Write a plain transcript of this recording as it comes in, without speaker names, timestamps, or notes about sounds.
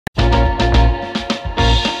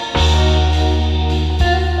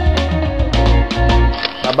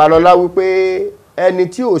Babalọ́lá wípé ẹni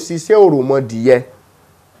tí ò ṣiṣẹ́ òròmọdìyẹ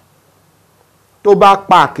tó bá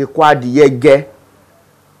pa àkíkọ adìyẹ jẹ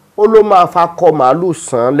ó ló máa fakọ màálù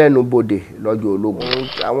sàn lẹ́nu bodè lọ́jọ́ ológun.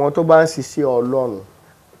 Àwọn tó bá ń ṣiṣẹ́ Ọlọ́run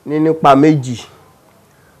ní nípa méjì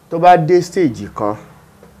tó bá dé stage kan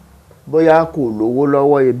bóyá kò lówó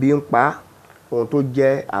lọ́wọ́ ebi ń pa ohun tó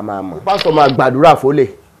jẹ́ àmàmọ̀. Pásítọ̀ máa gbàdúrà fólè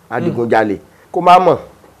adigunjalè kó má mọ̀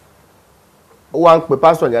ó wá ń pe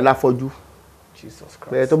pásítọ̀ yẹn láfọ́jú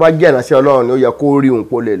pé tó bá jẹ́ ìránṣẹ́ Ọlọ́run ni ó yẹ kó rí òun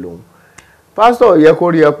pólè lòun. Pásítọ̀ yẹ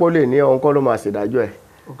kó rí ẹ pólè ní òun kọ́ ló máa ṣèdájọ́ ẹ̀.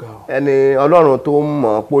 Ẹni Ọlọ́run tó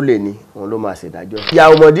mọ̀ pólè ni òun ló máa ṣèdájọ́. Ìyá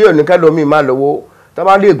ọmọdé ò ní kẹ́lòmíì má lówó tó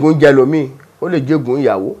bá lè gún jẹ lòmíì ó lè jégún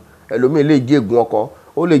ìyàwó ẹlòmíì lè jégún ọkọ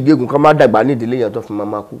ó lè jégún kan má dàgbà ní ìdílé yẹn tó fi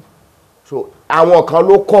máa kú. So àwọn kan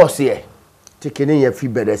ló kọ̀ sí ẹ̀ tí kinní yẹn fi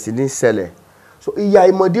bẹ̀rẹ̀ sí ní ṣẹlẹ̀. So ìyà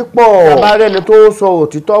ìmọ̀dí pọ̀. Bàbá rẹ̀ ni tó ń sọ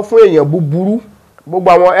òtítọ́ fún èèyàn búburú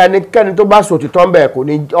gbogbo àwọn ẹnikẹ́ni tó bá sọ òtítọ́ ń bẹ̀ kò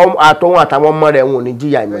ní àtọ̀hún àtàwọn ọmọ rẹ̀ wọn ò ní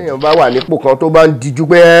jìyà ìmọ̀dí. Èèyàn bá wà nípò kan tó bá ń dijú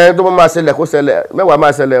pé tó bá máa ṣẹlẹ̀ kó ṣẹlẹ̀ mẹ́wàá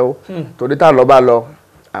máa ṣẹlẹ̀ o torí tá lọ bá lọ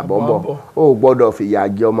àbọ̀ ń bọ̀ ó gbọ́dọ̀ fìyà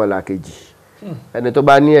jẹ ọmọlàkejì. Ẹni tó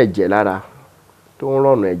bá ní ẹ̀jẹ̀ lára tó ń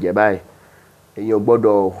rọ̀nù ẹ̀jẹ̀ báyìí èèyàn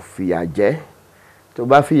gbọ́dọ̀ fìyà jẹ. Tó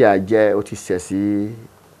bá fìyà jẹ ó ti ṣẹ̀ sí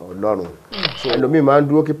Ọlọ́run. Ẹlòmíì máa ń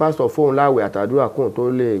dúró kí pásítọ̀ fóun láwẹ̀ àtàdúrà kóun tó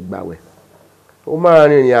lè gbàwẹ̀. Ó máa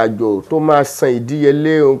rìnrìn àjò tó máa san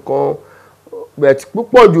ìdíyelé nǹkan bẹ̀t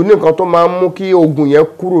púpọ̀ jù ní nǹkan tó máa ń mú kí ogun yẹn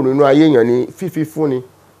kúrò nínú ayé èèyàn ní fífi fúnni.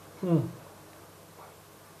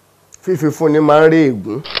 Fífi fúnni máa ń rí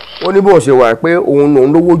ègún. Ó ní bó ṣe wà pé òun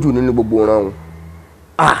lòun lówó jù nínú gbogbo ìran òun.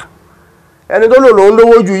 Ẹni tó lòun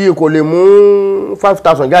lówó jù yìí kò lè mú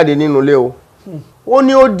 5,000 jáde nínú ilé o. Ó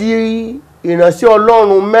ní ó di ìránṣẹ́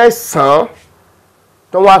Ọlọ́run 9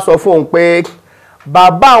 tó wá sọ fún òun pé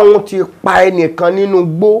bàbá òun ti pa ẹnìkan nínú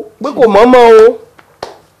igbó pé kò mọ̀ọ́mọ̀ o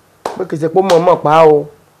pé kìí ṣe pé mọ̀ọ́mọ̀ pa o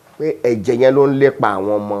pé ẹ̀jẹ̀ yẹn ló ń lépa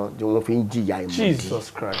àwọn ọmọ tí wọ́n fi ń jìyà ìmọ̀dí.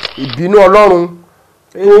 Jesus Christ. Ìbínú Ọlọ́run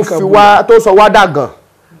tó sọ wá dàgàn.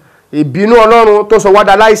 Ìbínú Ọlọ́run tó sọ wá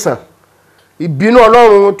dà láìsàn. Ìbínú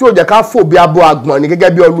Ọlọ́run tí ò jẹ́ ká fò bí abo àgbọ̀n ní gẹ́gẹ́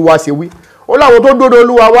bí Olúwa ṣe wí. Ó láwọn tó dódò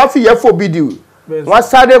Olúwa wá fìyẹ́ fò bí dì wọ́n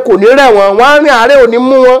sáré kò ní rẹ̀ wọ́n wọ́n rìn àárẹ̀ ò ní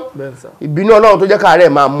mú wọn. Ìbínú Ọlọ́run tó jẹ́ ká àárẹ̀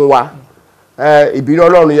máa mú wa. Ìbínú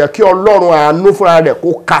Ọlọ́run yẹ kí Ọlọ́run àánú fúnra rẹ̀ kó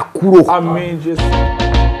ká kúrò. Àmín Jésù.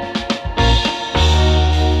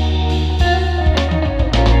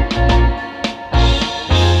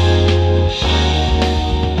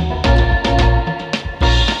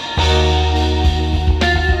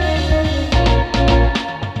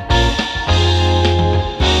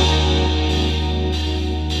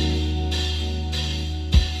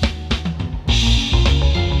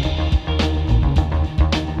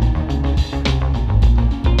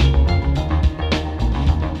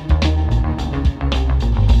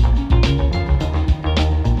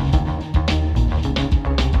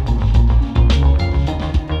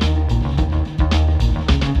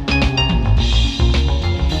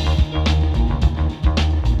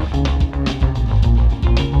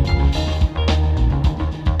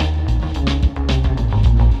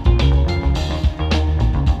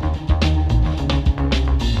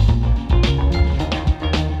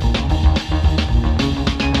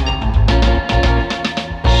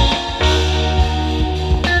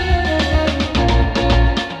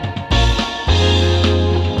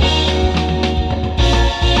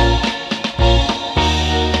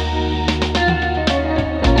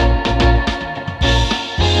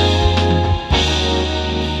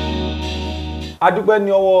 Adúpẹ́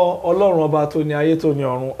ní ọwọ́ Ọlọ́run ọba tó ní ayé tó ní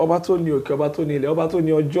ọ̀run, ọba tó ní òkè, ọba tó ní ilẹ̀, ọba tó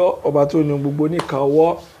ní ọjọ́, ọba tó ní gbogbo níka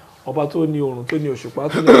ọwọ́, ọba tó ní oòrùn, tó ní òṣùpá,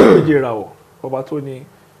 tó ní méje ìràwọ̀, ọba tó ní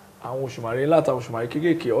àwọn òṣùmàrè ńlá àtàwọn òṣùmàrè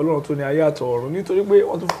kéékèèké, Ọlọ́run tó ní ayé àti ọ̀run, nítorí pé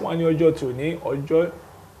wọ́n tún fún wa ní ọjọ́ tí ò ní ọjọ́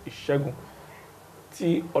ìṣẹ́gun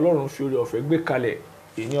tí Ọlọ́run fi oore ọ̀fẹ́ gbé kalẹ̀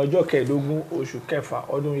ní ọjọ́ 15 oṣù kẹfà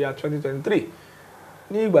ọdún ya 2023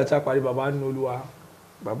 ní ìgbà tí a parí bàbá nínú Olúwa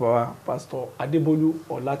bàbá wa Pastor Adebolu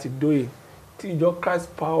Olatidoye ti ìjọ Christ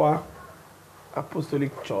Power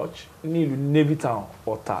Apostolic Church ní ìlú Navy Town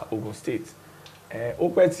Ọ̀tà Ogun State. Ó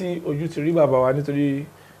pẹ́ tí ojú ti rí bàbá wa nítorí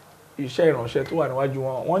iṣẹ́ ìránṣẹ́ tó wà níwájú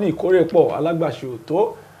wọn. Wọ́n ní ìkórè pọ̀ alágbàṣe ò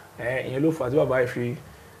tó. Ìyẹn ló fà tí bàbá yìí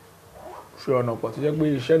fi ọ̀nà pọ̀ tó jẹ́ pé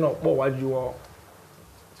iṣẹ́ náà pọ̀ wájú wọn.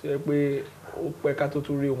 Tó jẹ́ pé ó pẹ́ ká tó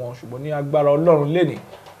tún rí wọn ṣùgbọ́n ní agbára Ọlọ́run lénìí.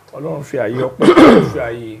 Ọlọ́run fi àyè ọpẹ́ fi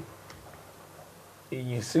àyè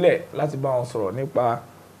ìyìn sílẹ̀ láti bá wọn sọ̀rọ̀ nípa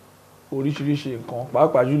oríṣiríṣi nǹkan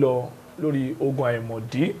pàápàá jùlọ lórí ogun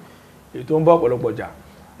àìmọ̀dí èyí tó ń bá ọ̀pọ̀lọpọ̀ jà.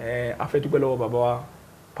 A fẹ́ dúpẹ́ lọ́wọ́ bàbá wa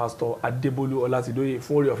Pastor Adebolu Olatidoye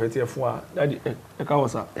fún oore ọ̀fẹ́ tí ẹ fún wa. Daddy ẹ káwọ́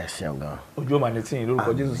sà. Ẹ ṣeun gan. Ojú ọmọ ní tíyìn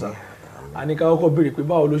lórúkọ Jésù sà. a ní ká kọ́kọ́ béèrè pé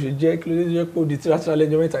báwo ló ṣe jẹ́ kí ló dé jẹ́ pé ó di tírátíra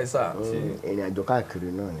lẹ́jọ́ mẹ́ta ìsà. ìrìn àjò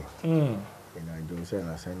káàkiri náà ni ìrìn àjò iṣẹ́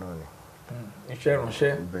ìránṣẹ́ náà ni. iṣẹ́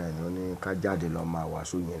ìránṣẹ́. bẹ́ẹ̀ ni ó ní ká jáde lọ máa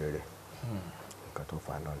wàásù yìn rere nǹkan tó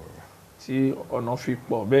fà náà nìyẹn. tí ọ̀nà fi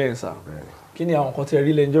pọ̀ bẹ́ẹ̀ sà kí ni àwọn kan tí ẹ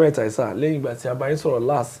rí lẹ́jọ́ mẹ́ta ìsà lẹ́yìn ìgbà tí a bá yín sọ̀rọ̀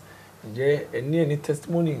last ǹjẹ́ ẹ ní ẹni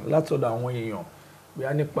testimony látọ̀dọ̀ àwọn èèyàn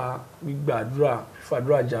bóyá nípa gbígbàdúrà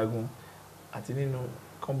fífàdúrà jagun àti nínú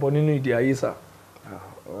kan bọ́ nínú ìdè ayé sà.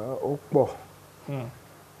 ó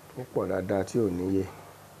pọ̀ dáadáa tí ò níye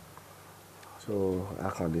so a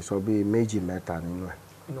kàn lè sọ bí méjì mẹ́ta nínú ẹ̀.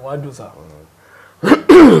 inú wa dùn sà.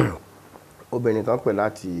 obìnrin kan pè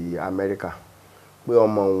láti Amẹ́ríkà pé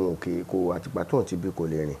ọmọ òun òkè kò àtìgbà tóun ti bí kò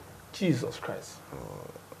lè rìn. Jesus Christ.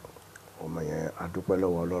 ọmọ yẹn a dúpẹ́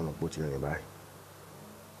lọ́wọ́ Ọlọ́run pé ó ti rìn báyìí.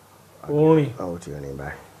 ó rìn. ó ti rìn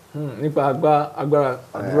báyìí. nípa agbára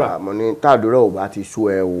àdúrà. mo ní tàdúrà ò bá ti sú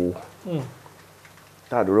ẹ o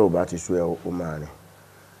tàdúrà ò bá ti sú ẹ o ó máa rìn.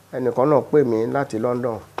 ẹnìkan náà pè mí láti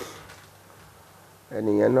London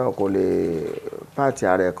ẹnìyẹn náà kò lè pààtì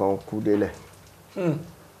ara ẹ̀ kan kú délẹ̀.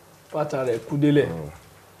 pààtì ara ẹ̀ kú délẹ̀.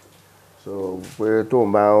 so pé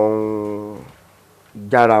tóun bá ń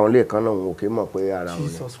jára òun lè kan náà òun ò kí mọ̀ pé ara òun ni.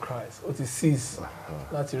 Jesus Christ ó ti cease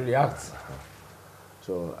láti react.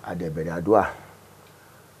 so àdẹ̀bẹ̀rẹ̀ àdúrà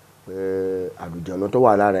pé àlùjọ̀nnú tó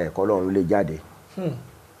wà lára ẹ̀kọ́ lọ́run lè jáde.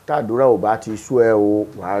 tàdúrà ò bá ti sú ẹ o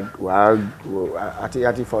wàá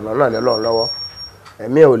àti fọ̀nà náà lọ́run lọ́wọ́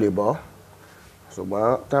ẹ̀mí ẹ̀ ò lè bọ́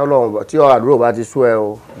ṣùgbọ́n tí àdúrà ò bá ti sú ẹ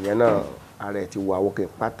o ìyẹn náà ara ẹ̀ ti wà òkè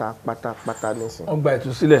pátápátá nísìn. ó gba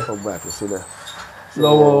ìtúsílẹ̀. ó gba ìtúsílẹ̀.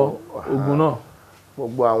 lọ́wọ́ ogun náà.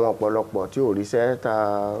 gbogbo àwọn ọ̀pọ̀lọpọ̀ tí ò ríṣẹ́ tá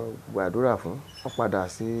a gbàdúrà fún wọ́n padà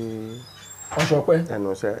sí ọ̀ṣọ́pẹ́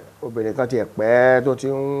ẹnu iṣẹ́. obìnrin kan ti ẹ̀ pẹ́ tó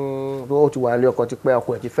ti wà nílé ọkọ ti pẹ́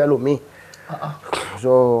ọkọ ẹ̀ ti fẹ́ lòmíì.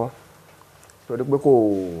 so torí pé kò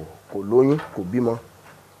lóyún kò bímọ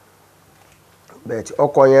bẹ́ẹ̀ tí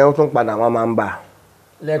ọkọ yẹn ó tún padà wọn máa ń bà.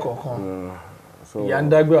 lẹ́ẹ̀kọ̀ọ̀kan ìyá ń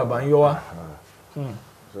dágbé àbá ń yọ wá.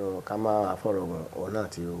 so ká má àfọ̀rọ̀gùn ọ̀nà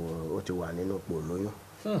tí ó ti wà nínú ipò lóyún.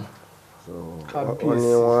 so wọ́n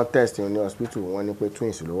ní wọ́n test ní hospital wọ́n ní pé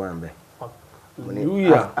twins ló wà ń bẹ̀.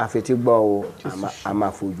 àfetí gbọ́ o a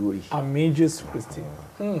máa fojú rí. àmín Jésù Kristi.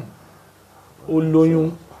 ó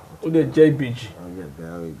lóyún ó dẹ̀ jẹ́ ìbejì.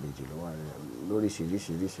 ọjọ́ ìbejì ló wà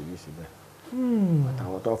lóríṣiríṣi bẹ́ẹ̀.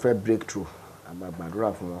 àtàwọn tó ń fẹ́ breakthrough a máa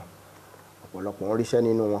gbàdúrà fún wọn ọ̀pọ̀lọpọ̀ ń ríṣẹ́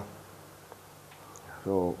nínú wọn.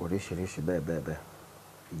 so oríṣiríṣi bẹ́ẹ̀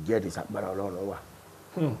ìjẹ́rìí sagbára Ọlọ́run wà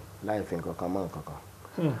láì fi nǹkan kan mọ́ nǹkan kan.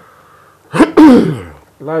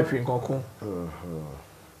 láì fi nǹkan kún.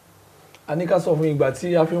 a ní ká sọ fún ìgbà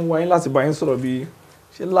tí a fi ń wáyé láti bá yín sọ̀rọ̀ bíi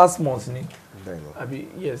ṣé last month ni àbí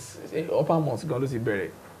yes upper month gan ló ti bẹ̀rẹ̀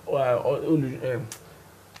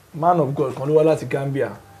man of God kan ló wá láti Gambia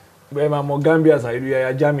bẹ́ẹ̀ máa mọ Gambia sàìlú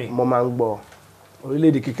yaya jami. mo máa ń gbọ́.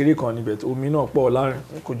 orílẹ̀-èdè kékeré kan níbẹ̀ omi náà pọ̀ láàrin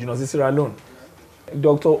kò jìnnà sí Sierra Leone.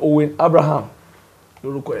 Dr. Owen Abraham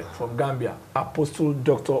lórúkọ ẹ̀ from Gambia Apostle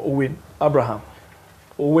Dr. Owen Abraham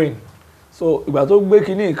Owen. so ìgbà tó gbé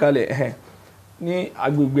kinní ìkalẹ̀ ní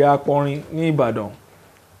agbègbè Apọ̀rin ní Ìbàdàn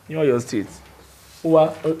ní Ọ̀yọ́ State ó wá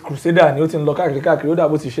crusader ni ó ti ń lọ káàkiri ó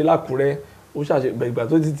dàbó ti ṣe l'Ákúrẹ́ ó ṣàṣe ìgbà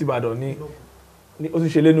tó ti Ìbàdàn ní ó ti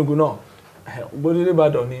ṣe l'Enugu náà gbódúlé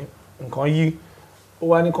Ìbàdàn ní nǹkan yí ó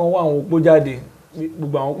wá ní kan wá àwọn opó jáde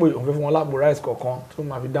gbogbo àwọn opó òun fẹ́ fún wọn lápò rice kọ̀ọ̀kan tó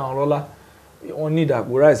máa fi dá wọn lọ́lá wọ́n ní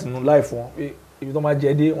ìdàpọ̀ rice nínú láì fún wọn pé ibi tó máa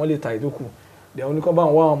jẹ dé wọ́n lè ta ìtókù dẹ̀ wọ́n ní kán bá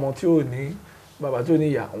wọn wá ọmọ tí ò ní bàbá tí ò ní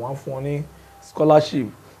ìyá wọ́n á fún wọn ní scholarship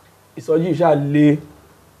ìsọjí ìṣá lé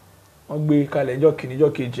wọ́n gbé kalẹ̀ ìjọ kìíní ìjọ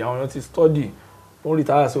kejì àwọn èèyàn ti study wọ́n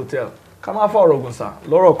retire sí hotel ká má fà ọ̀rọ̀ gùn sà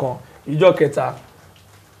lọ́rọ̀ kan ìjọ kẹta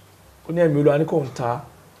ó ní ẹ̀mí Olúwa ní kò ń ta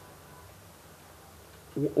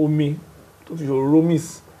omi tó fi ṣòro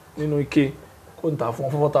mix nínú ike kò ń ta fún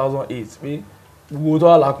 4,008 pé gbogbo tó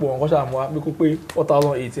wà lápò wọn kọ́ ṣàmú wa pé kó pé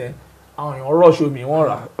 4,008 yẹn àwọn èèyàn rush omi wọ́n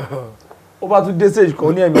rà ó bá tún dé stage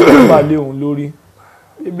kan ní ẹ̀mí Olúwa bà lé òun lórí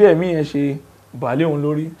bí ẹ̀mí yẹn ṣe bà lé òun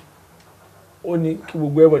lórí ó ní kí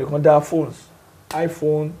gbogbo everybody kan dá phones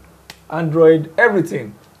iPhone Android everything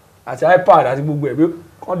àti iPad àti gbogbo ẹ̀ bí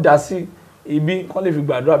kan dá sí ibi kan lè fi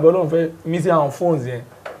gbàdúrà bí Ọlọ́run fẹ́ mí sí àwọn phones yẹn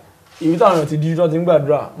ibi táwọn èèyàn ti di tó ti ń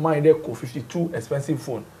gbàdúrà máa ń dẹ́ kó 52 expensive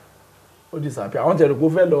phone ó disappear àwọn tẹ̀lé kó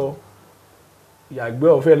fẹ́ lọ yàgbẹ́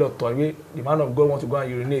ọ̀ fẹ́ lọ tọ̀ pé the man of God want to go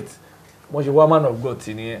and urinate wọ́n ṣe wá man of God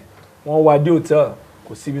tì nìyẹn wọ́n wá dé hotel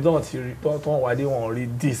kò síbi tó wọ́n wá dé wọn rí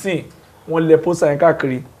dìísìn wọ́n lẹ pósà yẹn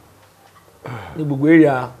káàkiri ní gbogbo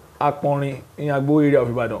area Apọ̀rin ní agbó area of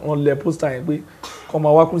Ìbàdàn wọ́n lẹ pósà yẹn pé kọ́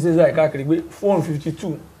máa wá crusader yẹn káàkiri pé phone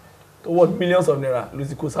 52 tó worth millions of naira ló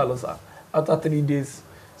ti kó sá lọ sá after 3 days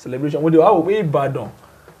celebration wọ́n dé wá wò pé Ìbàdàn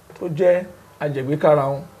tó jẹ́ ajẹ̀gbékára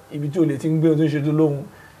wọn ibi tí o lè ti ń gbé ohun tó ń ṣe tó lóhun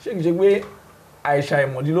ṣé kìí ṣe pé àìṣà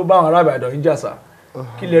ìmọ̀dí ló bá àwọn ará Ìbàdàn yìí jàsà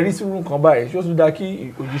kí lè rí sírú nǹkan báyìí ṣé ó tún dá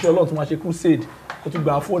kí òjíṣẹ́ Ọlọ́run tó máa ṣe crusade kó tún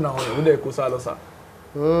gba fóònù àwọn èèyàn lẹ̀ kó sá lọ sà.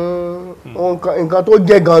 nǹkan tó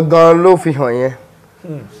jẹ́ gangan ló fi hàn yẹn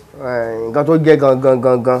nǹkan tó jẹ́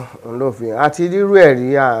gangan ló fi hàn àti rírú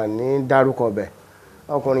ẹ̀rí àní dárúkọ bẹ̀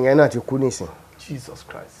ọkùnrin yẹn náà ti kú nísìn. Jesus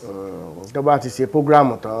Christ. tó bá ti ṣe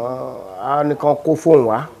prógráàmù tán á ní kán kó fóònù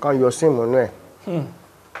wá kán yọ síìmù nú ẹ̀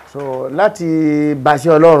so láti bàṣẹ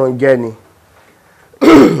Ọlọ́run jẹ́ ni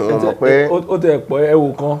wọ́n mọ̀ pé ó tẹ̀ pọ̀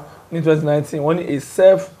ẹ̀wò kan ní 2019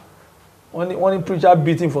 wọ́n ní preacher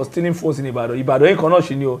beating for stealing phones in Ìbàdàn yìí kan náà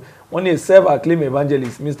ṣì ni o wọ́n ní a self-acclaimed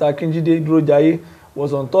evangelist Mr. Akinjide Durojaye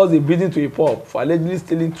was on Thursday beaten to a pulp for allegedly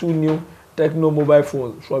stealing 2 new Techno mobile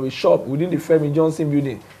phones from a shop within the Femi Johnson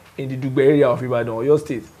building in the Dugbe area of Ibadan, Oyo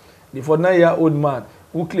State. The 49-year-old man,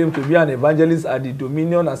 who claimed to be an evangelist at the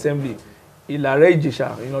Dominion Assembly, Ilare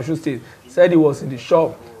Ijesha in Osun State, said he was in the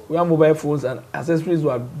shop where mobile phones and accessories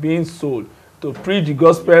were being sold to preach the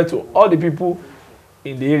gospel to all the people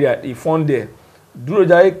in the area he found there.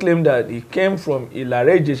 Durojaye claimed that he came from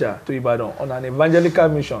Ilare Ijesha to Ibadan on an evangelical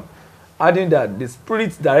mission, adding that the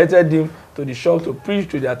Spirit directed him to the shop to preach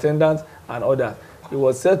to the attendants and others. He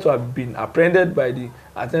was said to have been apprehended by the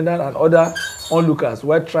attendant and other onlookers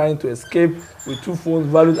while trying to escape with 2 phones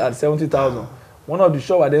valued at 70,000. One of the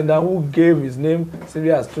shop attendants, who gave his name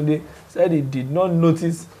simply as Tunde, said he did not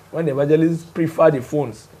notice when the evangelist preferred the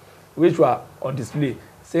phones, which were on display,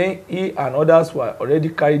 saying he and others were already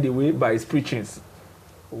carried away by his preachings.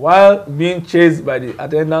 While being chased by the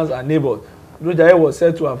attendants and neighbors, Durojaye was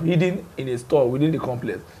said to have hidden in a store within the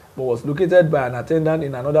complex, but was located by an attendant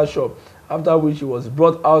in another shop, after which he was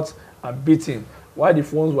brought out and beaten while the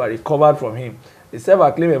phones were recovered from him. The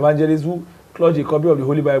self-acclaimed evangelist, who clutched a copy of the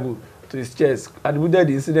Holy Bible to his chest, attributed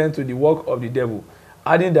the incident to the work of the devil,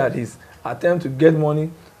 adding that his attempt to get money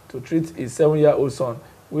to treat his 7-year-old son,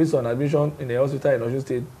 who is on admission in a hospital in Osun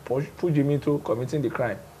State, pushed him into committing the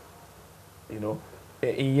crime.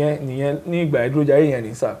 Ìyẹn ní ìgbà Durojaye yẹn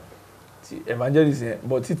ní sà ti evangelist yẹn,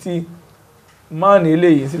 but títí man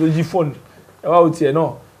eléyìí sí ló jí fóònù ẹ wá ó tiẹ̀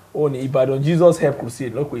náà ó ní Ìbàdàn Jesus Help Crusade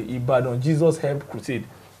lọ́pẹ́ Ìbàdàn Jesus Help Crusade.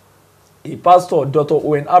 A pastor, Dr.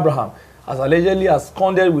 Owen Abraham, has allegedly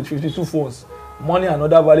absconded with 52 phones, money and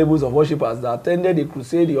other valuables of worshippers that attended a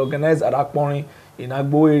crusade he organized at Akporin in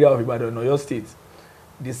Agbo area of Ibadan, Oyo State.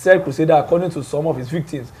 The said crusader, according to some of his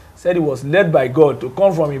victims, said he was led by God to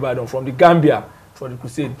come from Ibadan, from the Gambia, for the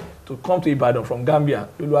crusade, to come to Ibadan from Gambia.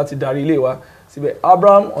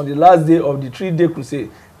 Abraham, on the last day of the 3-day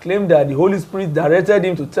crusade, claimed that the Holy Spirit directed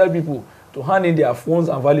him to tell people to hand in their phones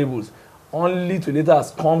and valuables, only to later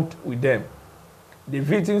abscond with them. The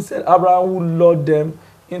victims said Abraham, who lured them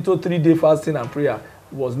into 3-day fasting and prayer,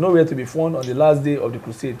 was nowhere to be found on the last day of the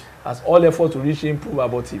crusade, as all efforts to reach him proved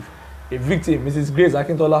abortive. A victim, Mrs. Grace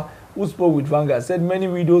Akintola, who spoke with Vanguard, said many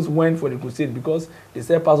widows went for the crusade because they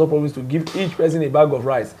said pastor promised to give each person a bag of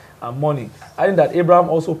rice and money, adding that Abraham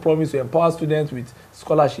also promised to empower students with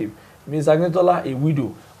scholarship. Mrs. Akintola, a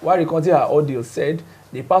widow, while recounting her ordeal, said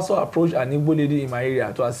the pastor approached an Igbo lady in my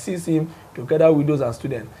area to assist him to gather widows and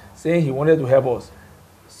students, saying he wanted to help us.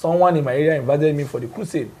 Someone in my area invited me for the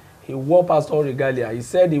crusade. He wore pastoral regalia. He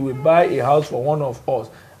said he will buy a house for one of us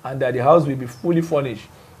and that the house will be fully furnished.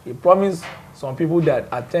 He promised some people that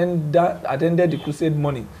attended the crusade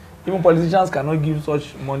money. Even politicians cannot give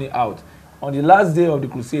such money out. On the last day of the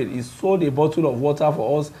crusade, he sold a bottle of water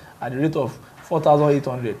for us at the rate of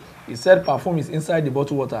 4,800. He said perfume is inside the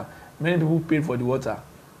bottled water. Many people paid for the water.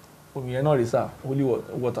 Holy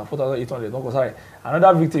water, 4,800.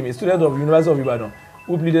 Another victim, a student of the University of Ibadan,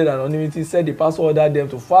 who pleaded anonymity, said the pastor ordered them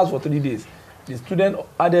to fast for 3 days. The student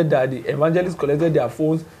added that the evangelist collected their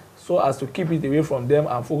phones so as to keep it away from them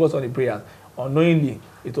and focus on the prayers. Unknowingly,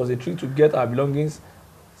 it was a trick to get our belongings,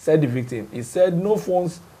 said the victim. He said no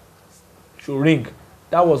phones should ring.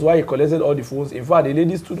 That was why he collected all the phones. In fact, the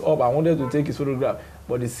lady stood up and wanted to take his photograph,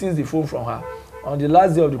 but they seized the phone from her. On the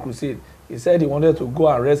last day of the crusade, he said he wanted to go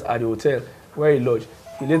and rest at the hotel where he lodged.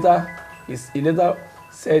 He later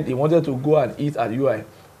said he wanted to go and eat at UI.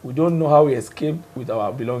 We don't know how he escaped with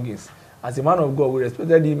our belongings. As a man of God, we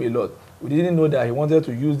respected him a lot. We didn't know that he wanted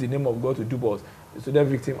to use the name of God to dupe us, the student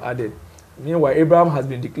victim added. Meanwhile, Abraham has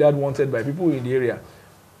been declared wanted by people in the area,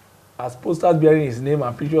 as posters bearing his name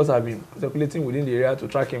and pictures have been circulating within the area to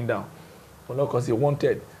track him down. Because he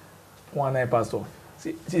wanted 19 pastor.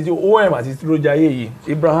 See the OM àti Durojaye yìí,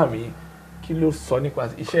 Abraham yìí, kí ló sọ nípa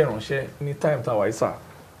iṣẹ́ ìránṣẹ́ ní time tá wà yìí sà?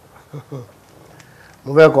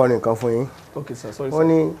 Mo fẹ́ kọrin nǹkan fún yín. Okay sir, sorry sir. Wọ́n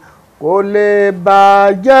ní kò lè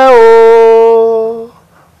bàjẹ́ o,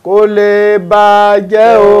 kò lè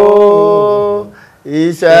bàjẹ́ o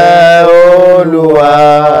iṣẹ́ Olúwa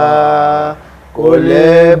kò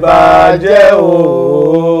lè bàjẹ́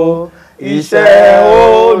o iṣẹ́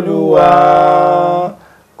Olúwa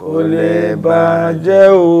kò lè bàjẹ́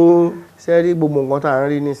o. ṣé rí gbogbo nǹkan tá à ń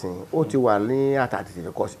rí nísìnyí ó ti wà ní àtàtìtì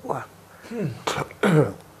kọ́ sí wa.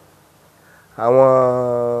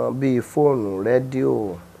 àwọn bíi fóònù rédíò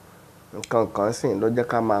nǹkan kan sìn ló jẹ́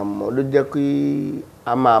ká máa mọ̀ ló jẹ́ kí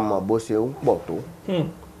a máa mọ̀ bó ṣe ń pọ̀ tó.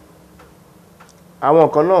 àwọn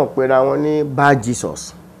kan náà pera wọn ní bad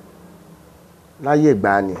Jesus láyé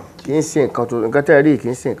ìgbàanì kì í ṣe nǹkan tuntun nǹkan tẹ́ rí kì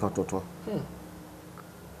í ṣe nǹkan tuntun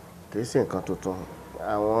kì í ṣe nǹkan tuntun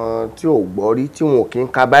àwọn tí ò gbọ́ rí tí wọn kì í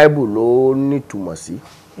ka Bible ló nítumọ̀ sí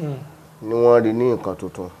ni wọ́n rí ní nǹkan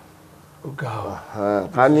tuntun.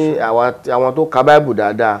 ká ní àwọn tó ka Bible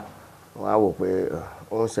dáadáa wọ́n á wò pé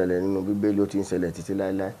ó ń ṣẹlẹ̀ nínú Bíbélì ó ti ń ṣẹlẹ̀ títí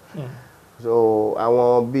láéláé. so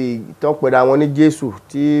àwọn bíi tó pera wọn ní Jésù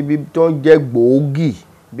tó ń jẹ́ gbòógì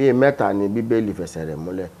bíi mẹ́ta ní Bíbélì fẹsẹ̀ rẹ̀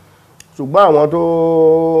múlẹ̀ ṣùgbọ́n àwọn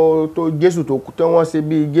tó Jésù tó wọ́n ṣe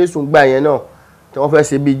bíi Jésù gbà yẹn náà tí wọ́n fẹ́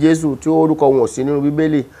ṣe bíi Jésù tí orúkọ wọn ò sí nínú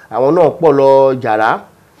Bíbélì àwọn náà pọ̀ lọ jàrá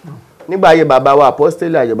nígbà ayé bàbá wa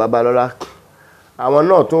APOSTOLIC àjọ Babalọ́lá àwọn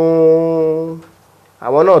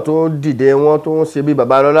náà tó dìde wọn tó ń ṣe bíi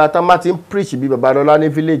Babalọ́lá tá má ti ń preach bíi Babalọ́lá ní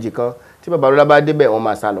village kan tí Babalọ́lá bá débẹ̀ wọ́n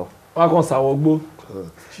máa sá lọ. wọ́n kàn sáwọ́ gbó.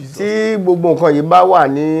 tí gbogbo nǹkan yìí bá wà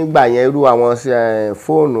nígbà yẹn irú àwọn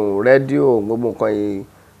fóònù rédíò gbogbo nǹkan yìí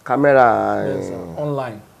kámẹ́rà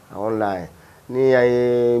online ní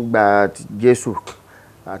ìgbà Jésù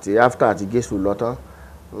àti after àti Jésù lọ tán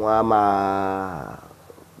wọ́n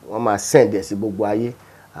máa send ẹ̀ sí gbogbo ayé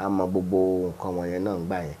a mọ gbogbo nǹkan wọ̀nyẹn náà ń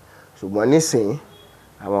gbà yẹn ṣùgbọ́n nísìnyí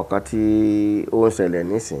àwọn kan tí ó ń ṣẹlẹ̀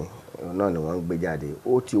nísìnyí náà ni wọ́n ń gbé jáde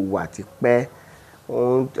ó ti wà tipẹ́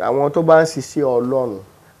àwọn tó bá ń ṣiṣẹ́ Ọlọ́run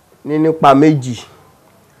nípa méjì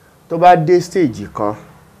tó bá dé stage kan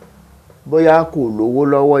bóyá kò lówó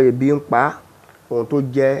lọ́wọ́ ebi ń pa ohun tó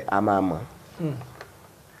jẹ́ a máa mọ̀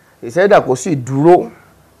ìṣẹ́dá kò sì dúró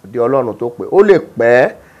di Ọlọ́run tó pé ó lè pẹ́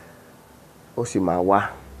ó sì máa wá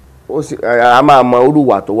a máa mọ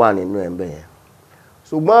orúwà tó wà nínú ẹ̀ńbẹ̀ yẹn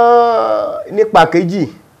ṣùgbọ́n nípa kejì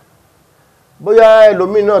bóyá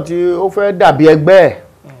ẹlòmíì náà tí ó fẹ́ dàbí ẹgbẹ́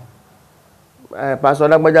pásọ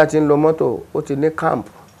Lágbájá tí ń lo mọ́tò ó ti ní camp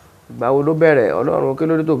ìgbà wo ló bẹ̀rẹ̀ Ọlọ́run kí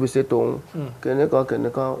ló dé tó fi ṣe tòun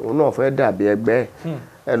kìnìkan òun náà fẹ́ dàbí ẹgbẹ́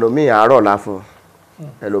ẹlòmíì àárọ̀ la fún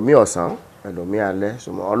ẹlòmíì ọ̀sán ẹlòmíì alẹ́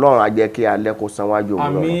ṣùgbọ́n Ọlọ́run á jẹ́ kí alẹ́ kó san wájú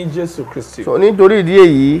òun lọ. àmín Jésù Kristi. so nítorí ìdí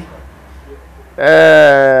èyí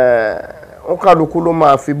ó kálukú ló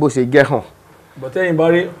máa fi bó ṣe jẹ́ hàn. bọ̀tẹ́yìn bá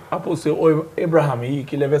rí Apostle Abraham yìí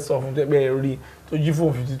kí lẹ́fẹ́ sọ fún tẹ́gbẹ́ rí tó jí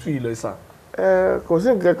fóònù 52 yìí lọ ìsà. kò sí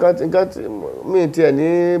nǹkan mi tiẹ̀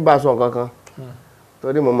ní bá sọ kankan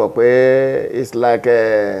torí mo mọ̀ pé it's like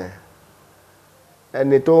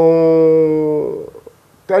ẹni tó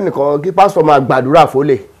tẹ́nìkan kí pásítọ̀ máa gbàdúrà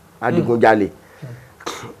fólè adigunjalè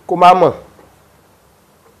kó má mọ̀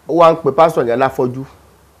ó wá ń pe pásítọ̀ yẹn láfọ́jú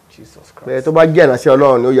pé tó bá jẹ́ ìránṣẹ́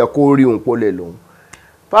Ọlọ́run ni ó yẹ kó rí òun pólè lòun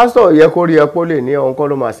pásítọ̀ yẹ kó rí ẹ pólè ní òun kọ́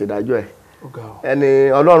ló máa ṣèdájọ́ ẹ̀ ẹni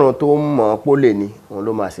Ọlọ́run tó mọ̀ pólè ní òun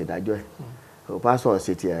ló máa ṣèdájọ́ ẹ̀ pásítọ̀ ń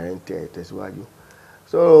ṣe tiẹ̀ ń tẹ̀síwájú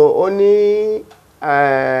so ó ní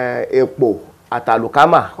èpò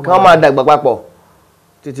àtàlùkámà kí wọ́n máa dàgbà papọ̀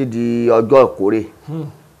títí di ọjọ́ ìkórè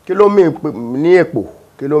kí ló mì ní èpò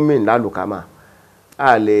kí ló mì lálùkámà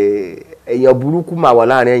èèyàn burúkú máa wà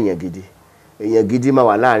láàrin èèyàn gidi máa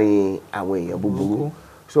wà láàrin àwọn èèyàn búburú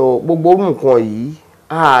so gbogbo nǹkan yìí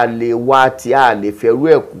a lè wá tí a lè fẹ́rú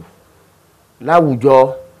ẹ̀kú láwùjọ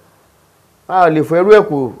a lè fẹ́rú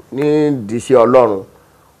ẹ̀kú ní ìdíṣẹ́ Ọlọ́run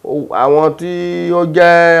àwọn tí ó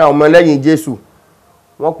jẹ́ ọmọlẹ́yìn Jésù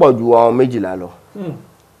wọ́n pọ̀ ju àwọn 12 lọ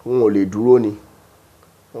wọn ò lè dúró ni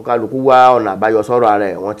wọn kálukú wá ọ̀nà àbáyọ sọ́rọ̀ ara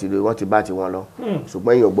ẹ̀ wọ́n ti bá ti wọn lọ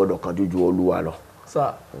ṣùgbọ́n èèyàn gbọ́dọ̀ kánjú ju Olúwa lọ.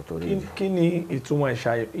 sá kí ni ìtumọ̀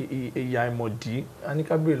ìyà ìmọ̀dí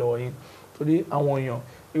aníkábìrì lọ́wọ́ yín torí àwọn èèyàn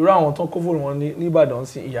irú àwọn tó ń kó fóònù wọn ní Ìbàdàn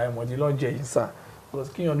sí ìyà ìmọ̀dí ló ń jẹ yìí sá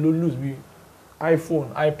because kíyàn ló lose bí iPhone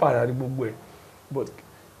iPad àti gbogbo ẹ̀ but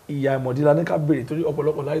ìyà ìmọ̀dí la ní ká béèrè torí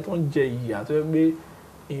ọ̀pọ̀lọpọ̀ láyé tó ń jẹ ìyà tó yẹ pé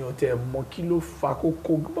èèyàn tẹ̀ mọ̀ kí ló fa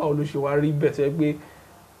kókó báwo ló ṣe wá rí bẹ́ẹ̀ tó yẹ pé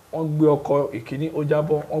wọ́n gbé ọkọ̀ ìkíní ó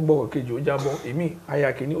jábọ́ wọ́n gbọ́kọ̀ kejì ó jábọ́ èmi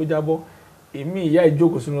aya kìíní ó jábọ́ èmi ìyá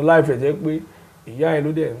ìjókòó sínú láìfẹ̀ jẹ́ pé ìyá ẹ̀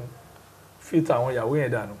ló dẹ̀ fit àwọn ìyàwó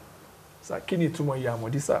yẹn dànù sá kí ni ìtumọ̀ ìyà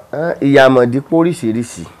ìmọ̀dí sá. ìyà ìmọ̀dí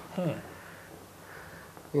póríṣiríṣi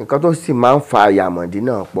nǹkan tó sì máa ń fa ìyà ìmọ̀dí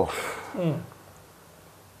náà pọ̀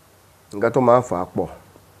nǹkan tó máa ń fa pọ̀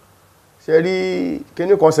ṣe rí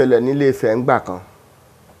kíní kan ṣẹlẹ̀ nílé Ifẹ̀ ńgbà kan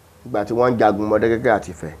ìgbà tí wọ́n ń jagun Modakeke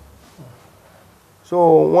àti Ifẹ̀. So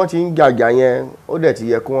wọ́n ti ń jàjà yẹn ó dẹ̀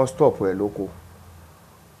ti yẹ kí wọ́n stop ẹ̀ lóko.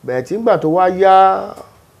 Bẹ́ẹ̀ tí ìgbà tó wá yá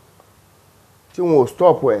tí wọn ò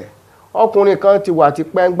stop ẹ̀, ọkùnrin kan ti wà ti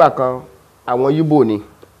pẹ́ ńgbà kan, àwọn Igbo ni.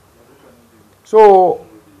 So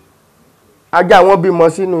ajá wọn bímọ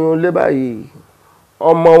sínú ilé báyìí,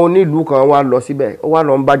 ọmọ onílùú kan wá lọ síbẹ̀, ó wá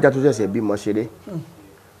lọ ń bájá tó ṣẹ̀ṣẹ̀ bímọ ṣeré.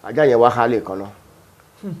 Ajá yẹn wá hálẹ̀ kan náà.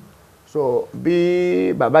 So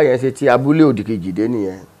bí bàbá yẹn ṣe ti abúlé òdìkejì dé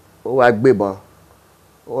nìyẹn, ó wá gbébọn,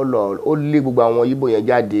 ó lé gbogbo àwọn Igbo yẹn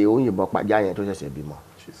jáde, ó yìnbọn pàjá yẹn tó ṣẹ̀ṣẹ̀ bímọ.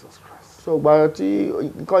 Jesus Christ. So gbà tí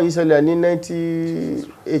nǹkan yìí ṣẹlẹ̀ ní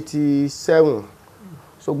 1987,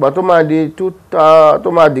 so gbà tó máa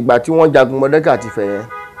dìgbà tí wọ́n jagun Modakeke àti Ifẹ̀ yẹn,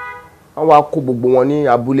 wọ́n wá kó gbogbo wọn ní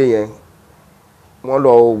abúlé yẹn, wọ́n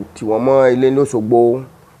lọ tì wọ́n mọ́ ilé ní Òṣogbo,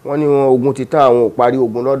 wọ́n ní ogun ti tán, àwọn ò parí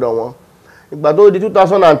ogun lọ́dọ̀ wọn. Ìgbà tó di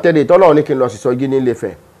 2003 tọ́lọ́run ní kí n lọ sí sọ́jí ní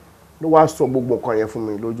Ilé-Ifẹ̀, ló wá sọ gbogbo nǹkan yẹn fún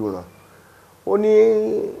mi lójú ràn. Ó ní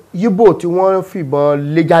Igbo tí wọ́n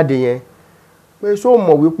fìbọn lé jáde yẹn, pé ṣó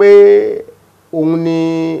mọ̀ wípé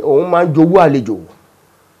òun máa ń jowú àlejò,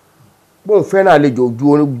 bóun fẹ́ràn àlejò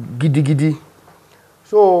ju gidigidi.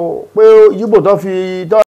 So pé Igbo tó fi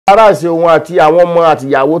aráàṣẹ òun àti àwọn ọmọ àti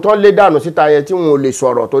ìyàwó tó lé dànù síta yẹn tí wọn ò lè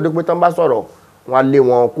sọ̀rọ̀, tó dé pé tán bá sọ̀rọ̀ wọn á lé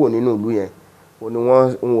wọn kúrò nínú ìlú yẹn. Ó ní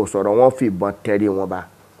wọn ò sọ̀rọ̀, wọn fi ìbọn tẹ̀rí wọn bá.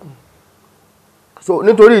 So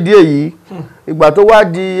nítorí ìdí èyí, ìgbà tó wá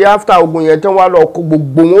di after ogun yẹn tán wá lọ kó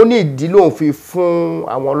gbogbo wọn, ní ìdí lòun fi fún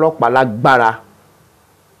àwọn ọlọ́pàá lágbára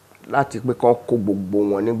láti pé kán kó gbogbo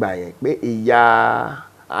wọn nígbà yẹn, pé ìyá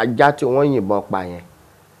ajá tí wọ́n yìnbọn pa yẹn,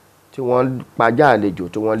 tí wọ́n pajá àlejò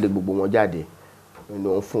tí wọ́n lé gbogbo wọn jáde,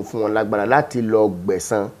 lòun fún wọn lágbára láti lọ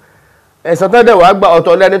gbẹ̀san. Ẹ̀san tó dẹ̀ wá gba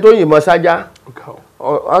ọ̀tọ̀ lẹ́ni tó yìnbọn sájá,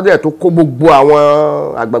 ọdẹ tó kó gbogbo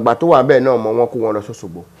àwọn àgbààgbà tó wà bẹ́ẹ̀ náà mọ́ wọn kó wọn lọ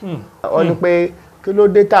s'Òṣogbo. Wọ́n ní pé kí ló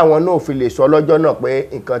dé táwọn náà fi lè sọ lọ́jọ́ náà pé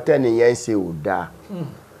nǹkan tẹ́nìyẹn ń ṣe ò dáa.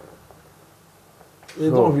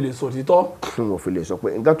 Èyí tó fi lè sọ títọ́. Mo fi lè sọ pé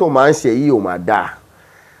nǹkan tó máa ń ṣe yìí ò máa dáa.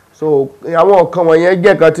 So àwọn nǹkan wọ̀nyẹn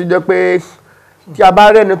jẹ́ kan tí jẹ́ pé tí a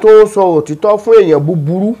bá rẹ́ni tó sọ òtítọ́ fún èèyàn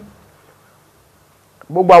búburú,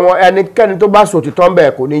 gbogbo àwọn ẹnikẹ́ni tó bá sọ òtítọ́ ń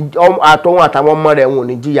bẹ̀ kò ní àtọ̀hún àtàwọn ọmọ rẹ̀ wọn ò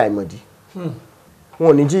ní jìyà ìmọ̀dí. Wọn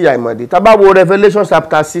ò ní jìyà ìmọ̀dí. Tá bá wo Revelation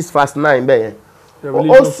chapter 6 verse 9 bẹ́ẹ̀ yẹn.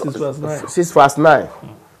 Revelation 6 verse 9. 6 verse 9.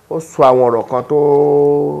 Ó sọ àwọn ọ̀rọ̀ kan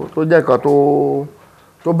tó jẹ́ kan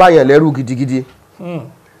tó bá yàn lẹ́rù gidigidi.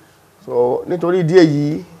 So nítorí ìdí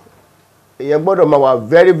èyí, èèyàn gbọ́dọ̀ máa wà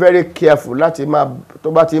very very careful láti máa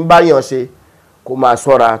tó bá ti ń bá yàn ṣe kó máa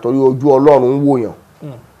ṣọ́ra, torí ojú Ọlọ́run ń wò yàn.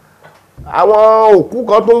 Àwọn òkú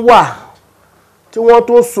kan tó wà tí wọ́n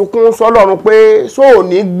tó sunkún sọ́lọ́run pé ṣó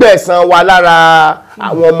ní gbẹ̀san wa lára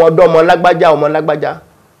àwọn ọmọdọ́mọ lágbájá ọmọ lágbájá,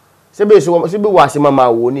 síbí wà sí máa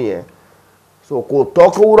wò nìyẹn. So kò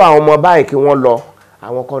tọ́ kó wúrọ̀ àwọn ọmọ báyìí kí wọ́n lọ,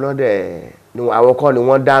 àwọn kan ni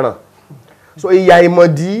wọ́n dáràn. So ìyà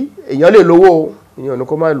ìmọ̀dí èèyàn lè lówó, èèyàn ní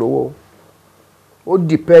kó má lówó, ó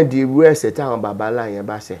depend irú ẹ̀ṣẹ̀ tí àwọn bàbá ńlá yẹn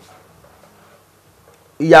bá ṣẹ̀.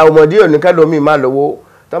 Ìyà ìmọ̀dí ò ní kẹ́lòmíì má lówó,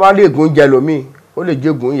 tá bá lè gún jẹ lòmíì, ó lè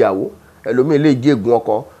jégún ìyàwó, ẹlòmíì lè jégún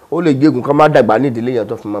ọkọ, ó lè jégún kan má dàgbà nídìílé yẹn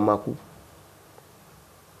tó fi máa kú.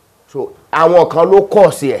 So àwọn kan ló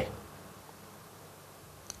kọ̀ sí ẹ̀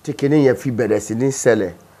tí kinní yẹn fi bẹ̀rẹ̀ sí ní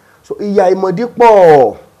ṣẹlẹ̀. So ìyà ìmọ̀dí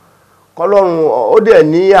pọ̀, kọ́lọ́run ó dẹ̀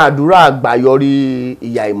ní àdúrà àgbàyọrí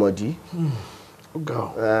ìyà ìmọ̀dí.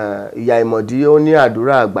 Ìyà ìmọ̀dí ó ní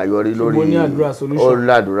àdúrà àgbàyọrí lórí, ó ní àdúrà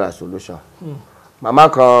solution. Màmá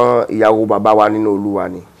kan ìyàwó bàbá wa nínú Olúwa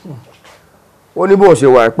ni. Ó ní bó ṣe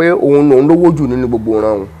wà pé òun lòun lówó jù nínú gbogbo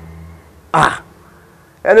ìran òun.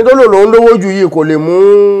 Ẹni tó lòun lówó jù yìí kò lè mú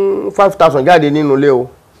 5,000 jáde nínú ilé o.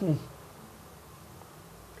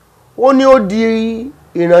 Ó ní ó di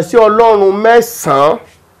ìránṣẹ́ Ọlọ́run 9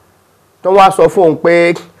 tó wá sọ fún òun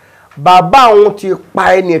pé bàbá òun ti pa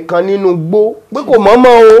ẹnìkan nínú igbó, pé kò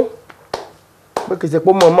mọ̀ọ́mọ̀ o, pé kìí ṣe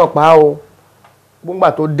pé mọ̀ọ́mọ̀ pa o,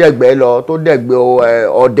 gbọ́ngbà tó dẹ̀gbẹ́ lọ, tó dẹ̀gbẹ́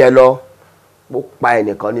ọdẹ lọ, ó pa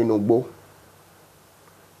ẹnìkan nínú igbó,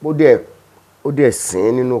 ó dẹ̀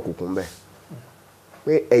sìn nínú òkùnkùn bẹ́ẹ̀,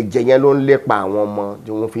 pé ẹ̀jẹ̀ yẹn ló ń lépa àwọn ọmọ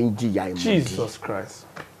tí wọ́n fi ń jìyà ìmọ̀dí. Jesus Christ.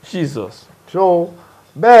 Jesus. So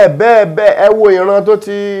bẹ́ẹ̀ ẹ wo ìran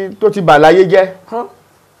tó ti bà láyé jẹ́.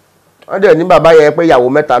 Wọ́n dẹ̀ ní bàbá yẹn pé ìyàwó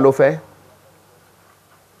 3 ló fẹ́.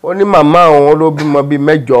 Ó ní màmá òun ló bímọ bíi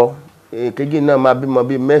 8, èkejì náà máa bímọ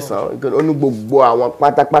bíi 9. Ó ní gbogbo àwọn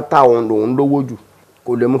pátápátá òun lòun lówó jù,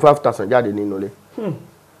 kò lè mú 5,000 jáde nínú ilé.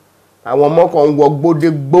 Àwọn ọmọ kan ń wọ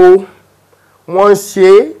gbódégbó, wọ́n ń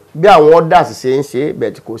ṣe bí àwọn others ṣe ń ṣe,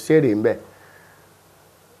 bẹ́ẹ̀ tí kò ṣeré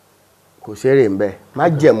ńbẹ̀.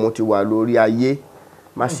 Májẹ̀mú ti wà lórí ayé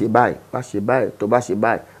má ṣe báyìí má ṣe báyìí tó bá ṣe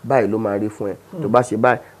báyìí báyìí ló máa rí fún ẹ tó bá ṣe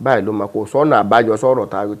báyìí báyìí ló máa kó sọ́nà àbájọ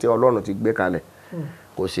sọ̀rọ̀ tí Ọlọ́run ti gbé kalẹ̀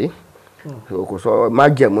kò sí kò sọ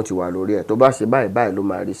májẹ̀mú ti wà lórí ẹ tó bá ṣe báyìí báyìí ló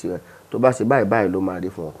máa rí sí ẹ tó bá ṣe báyìí báyìí ló máa rí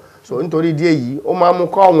fún ọ so nítorí ìdí èyí ó máa mú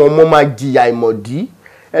kọ́ àwọn ọmọ máa jìyà ìmọ̀dí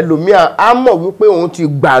ẹlòmíà á mọ̀ wípé òun ti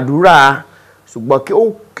gbàdúrà ṣùgbọ́n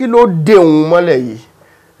kí ló dé òun mọ́lẹ̀ yìí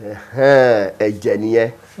ẹ̀jẹ̀ nìyẹn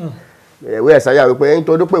ìwé Ẹ̀sáyà wípé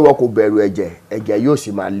nítorí pé ìwọ kò bẹ̀rù ẹ̀jẹ̀ yóò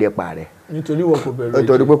sì máa lépa rẹ̀ nítorí ìwọ kò bẹ̀rù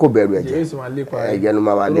nítorí pé kò bẹ̀rù yóò sì máa lépa rẹ̀ ẹ̀jẹ̀ ló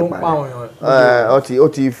máa lépa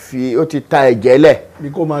rẹ̀ ó ti ta ẹ̀jẹ̀ lẹ̀ bí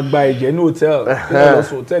kò máa gba ẹ̀jẹ̀ ní hòtẹ́ẹ̀lì kí wọ́n lọ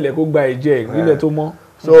sọ hòtẹ́ẹ̀lì kó gba ẹ̀jẹ̀ ìpínlẹ̀ tó mọ́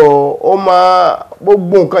so ó máa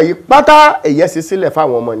gbogbo nǹkan yìí pátá èyẹ ṣe sílẹ̀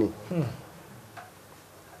fáwọn ọmọ ni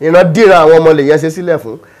ìran dìran àwọn ọmọ lè yẹ ṣe sílẹ̀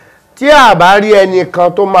fún tí a bá rí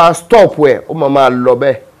ẹnìkan tó máa stop ẹ̀ ó máa lọ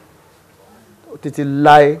bẹ́ẹ̀ títí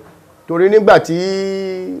láé torí nígbà tí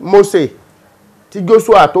Mósè tí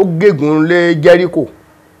Joshua tó gégùn lé Jericho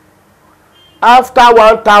after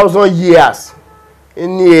 1000 years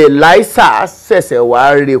ni Èlíṣà ṣẹ̀ṣẹ̀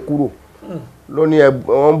wá ré kúrò ló ní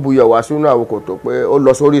wọ́n buyọ̀ wá sínú àwòkòtò pé ó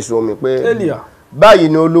lọ sórí ìsun omi pé báyìí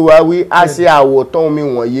ni Olúwa wí a ṣe àwòtán omi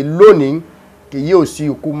wọ̀nyí lónìí kì yóò sí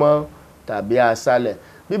ikú mọ́ tàbí aṣálẹ̀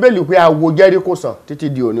Bíbélì pé àwo Jericho sàn títí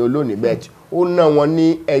di òní olónìí bẹ́ẹ̀ ó ná wọn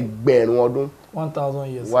ní ẹgbẹ̀rún ọdún 1000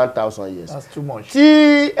 years 1000 years that's too much tí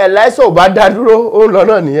Èlíṣà ò bá dá dúró ó lọ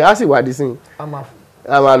náà nìyẹn á sì wádìí sí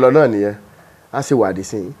a máa lọ náà nìyẹn á sì wádìí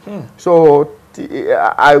sí so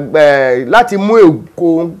láti mú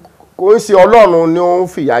èkó kò ń ṣe Ọlọ́run ni ó ń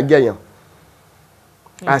fìyà jẹyàn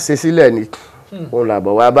àṣesílẹ̀ ni òun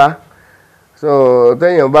làbọ̀ wá bá so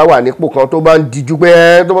téèyàn bá wà nípò kan tó bá ń dijú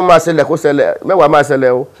pé tó bá máa ṣẹlẹ̀ kó ṣẹlẹ̀ mẹ́wàá máa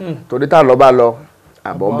ṣẹlẹ̀ o torí tá lọ bá lọ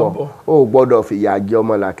àbọ̀ ń bọ̀ ó gbọ́dọ̀ fìyà jẹ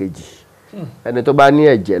ọmọlàkejì ẹni tó bá ní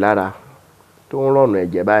ẹ̀jẹ̀ lára tó ń rọ̀nà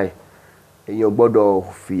ẹ̀jẹ̀ báyìí èèyàn gbọ́dọ̀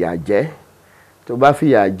fìyà jẹ tó bá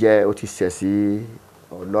fìyà jẹ ó ti ṣẹ̀ sí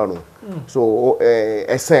Ọlọ́run so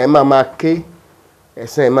ẹ̀san ẹ̀ máa ké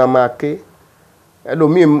ẹ̀san ẹ̀ máa ké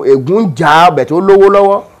ẹlòmíì ègún jà ọbẹ̀ tó lówó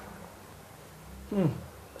lọ́wọ́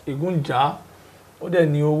ègún jà ó dẹ̀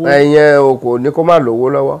ní owó ẹ̀yẹn o kò ní kó má lówó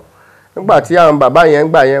lọ́wọ́ nígbà tí àwọn bàbá yẹn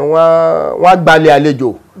gbà yẹn wọ́n á gbalẹ̀ àlejò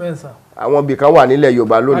àwọn ibì kan wà nílẹ̀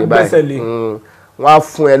Yorùbá lónìí báyìí wọ́n á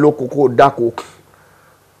fún ẹ lóko kó dáko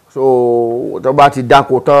so tó bá ti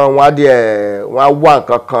dáko tán wọ́n á wá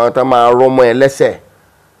nǹkan kan tó máa rọ́mọ ẹ lẹ́sẹ̀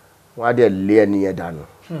wọ́n á dẹ̀ lé ẹni yẹn dànù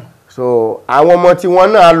so àwọn ọmọ tí wọ́n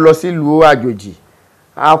náà lọ sílùú àjòjì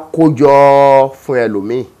á kójọ fún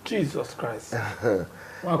ẹlòmíì Jesus Christ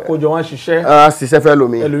wọ́n kójọ wọ́n ṣiṣẹ́ ṣiṣẹ́ fẹ́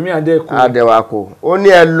lòmíì ẹlòmíì àdẹ̀wà kò ó ní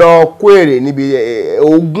ẹ lọ kó èrè níbi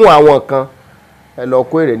ogún àwọn kan ẹ lọ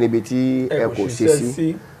kó èrè níbi tí ẹ kò ṣe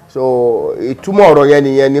sí so ìtumọ̀ ọ̀rọ̀ yẹn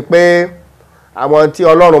nìyẹn ni pé àwọn tí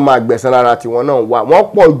Ọlọ́run máa gbẹ̀san lára tiwọn náà wà wọ́n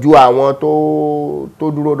pọ̀ ju àwọn tó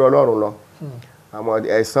dúró dọ̀ Ọlọ́run lọ àwọn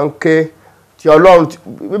ẹ̀san ké tí Ọlọ́run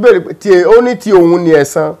Bíbélì tí ó ní tí òun ni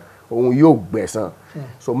ẹ̀san òun yóò gbẹ̀san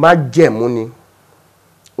so má jẹ̀mú ni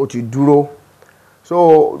ó ti dúró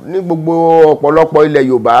so ní gbogbo ọ̀pọ̀lọpọ̀ ilẹ̀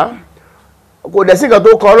Yorùbá kò dẹ̀ sí nǹkan tó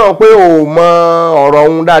kọ́ Ọlọ́run pé ò mọ ọ̀rọ̀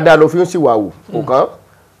òun dáadáa ló fi ń ṣìwàwù kò kàn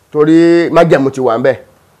torí májẹ̀mú ti wà ń bẹ̀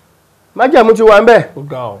májẹ̀mú ti wà ń bẹ̀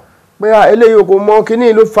pé eléyìí kò mọ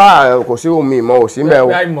kíní ló fa kò sí omi ìmọ̀ ò sí mẹ́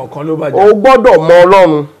o gbọ́dọ̀ mọ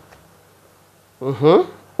Ọlọ́run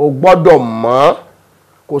o gbọ́dọ̀ mọ̀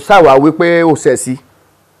kò sáwà wípé ó ṣẹ̀ sí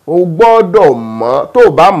o gbọ́dọ̀ mọ̀ tó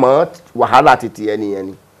bá mọ̀ wàhálà títí ẹnìyẹn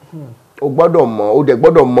ni o gbọ́dọ̀ mọ̀ o dẹ̀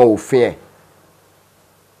gbọ́dọ̀ mọ̀ òfin ẹ̀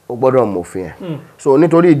o gbọ́dọ̀ mọ̀ òfin ẹ̀ so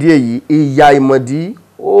nítorí ìdí èyí ìyà ìmọ̀dí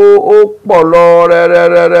ó pọ̀ lọ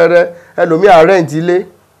rẹ́rẹ́rẹ́rẹ́ ẹlòmíà rẹ́ǹtì ilé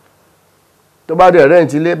tó bá dẹ̀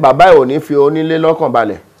rẹ́ǹtì ilé bàbá ẹ̀ ò ní fi onílé lọ́kàn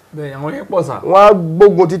balẹ̀ bẹ́ẹ̀ àwọn yẹn pọ̀ sà wọ́n á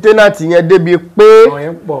gbógun ti tẹ́nàtì yẹn débi pé àwọn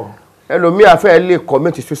yẹn pọ̀ ẹlòmíà fẹ́ lè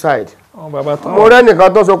commit suicide mo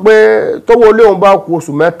rẹ́nìkan tó sọ pé tówó ilé òun bá kù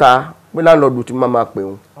oṣù mẹ́ta pé láńlọ́ọ̀dù ti máa pè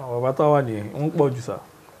òun. àwọn bàbá tó wà nìyẹn ń pọ̀ jù sà.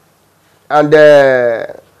 and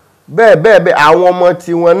bẹ́ẹ̀ àwọn ọmọ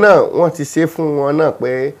tiwọn náà wọ́n ti ṣe fún wọn náà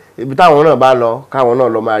pé ibi táwọn náà bá lọ káwọn náà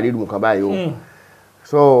lọ máa rí nǹkan báyìí o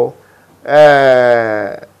so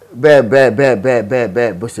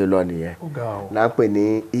bẹ́ẹ̀ bó ṣe lọ nìyẹn là ń pè ní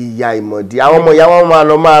ìyà ìmọ̀dí àwọn ọmọ ìyá wọn máa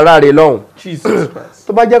lọ máa ráre lọ́hùn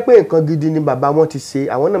tó bá jẹ́ pé nǹkan gidi ni bàbá wọn ti ṣe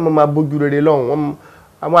àwọn náà máa bójú rere lọ́hùn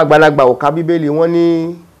àwọn àgbàlagbà ò ka Bíbélì wọn ní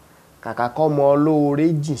kàkà kọ́ ọmọ olóore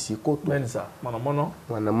jìn sí kòtò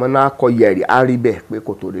mọ̀nàmọ́ná akọ yẹ̀rì á rí bẹ́ẹ̀ pé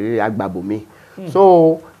kòtò rere agbábòmí so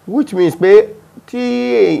which means pé tí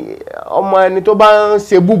ọmọ ẹni tó bá ń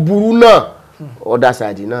ṣe búburú náà other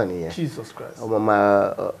side náà nìyẹn ọmọ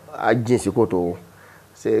máa jìn sí kòtò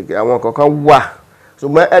ṣe àwọn kankan wà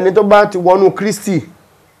ṣùgbọ́n ẹni tó bá ti wọnú Kristi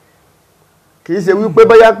kì í ṣe wípé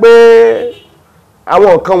bóyá pé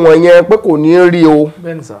àwọn nǹkan wọ̀nyẹn pé kò ní rí o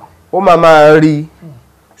ó máa rí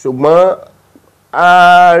ṣùgbọ́n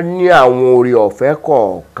a ní àwọn oore ọ̀fẹ́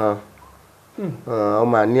kọ̀ọ̀kan ó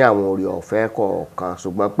máa ní àwọn oore ọ̀fẹ́ kọ̀ọ̀kan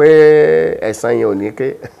ṣùgbọ́n pé ẹ̀san yẹn ò ní ké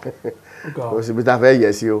kò síbi tá a fẹ́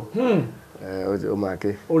yẹ sí o ó máa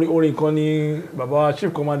ké. orin kan ni bàbá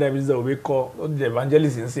chief commander ebenezer obe kọ ó di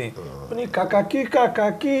evangelist nsìn ó ní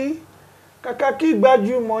kàkàkí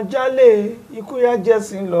gbajúmọ̀ jálè ikú yá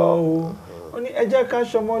jẹ́sìn lọ o ó ní ẹ jẹ́ ká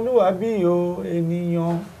ṣọmọlúwàbí o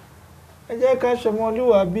ènìyàn ẹ jẹ́ ká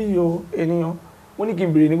ṣọmọlúwàbí o ènìyàn. Mo ní kí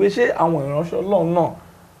n bèrè ní pé ṣé àwọn ìránṣẹ́ Ọlọ́run náà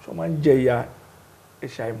ṣó máa ń jẹ ìyà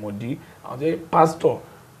ẹ̀ṣà ìmọ̀dí àwọn tó jẹ́ pastor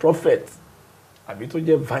prophet àbí tó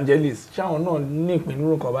jẹ́ evangelist ṣé àwọn náà ní ìpín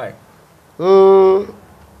nínú nǹkan báyìí.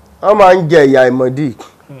 wọ́n máa ń jẹ ìyà ìmọ̀dí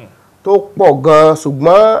tó pọ̀ gan-an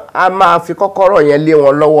ṣùgbọ́n a máa fi kọ́kọ́rọ́ yẹn lé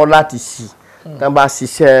wọn lọ́wọ́ láti ṣí tí wọ́n bá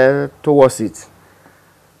ṣiṣẹ́ towards it.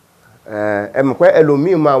 Ẹ mọ̀ pé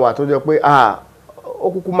ẹlòmíì máa wà tó jẹ́ pé ó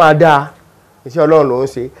kúkú máa dáa iṣẹ́ Ọlọ́run ló ń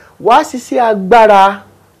ṣe wá ṣiṣẹ́ agbára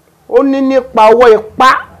ó ní nípa ọwọ́ ipá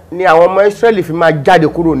ni àwọn ọmọ Ísírẹ́lì fi máa jáde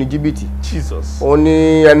kúrò ní Jíbítì. Jesus. Ó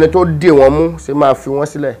ní ẹni tó dè wọ́n mú ṣe máa fi wọ́n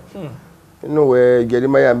sílẹ̀ nínú ìwé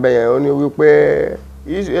Jeremáyà bẹ́yẹn ó ní wípé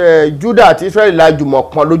Júdà àti Ísírẹ́lì la jùmọ̀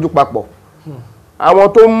pọ́n lójú papọ̀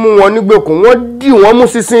àwọn tó mú wọn nígbèkùn wọ́n dì wọ́n mú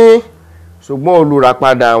sísín ṣùgbọ́n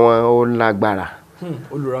olùràpadà wọn ó lágbára.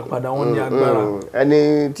 Olùràpadà wọn ní agbára.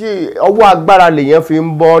 Ẹni tí ọwọ́ agbára lèyàn fi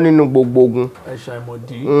ń bọ́ nínú gbogbo ogun. Ẹ̀ṣà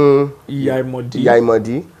ìmọ̀dí. Ìyà ìmọ̀dí. Ìyà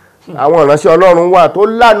ìmọ̀dí. Àwọn ìránṣẹ́ Ọlọ́run wà tó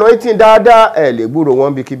lànà ìtìn dáadáa ẹ̀ lè gbúrò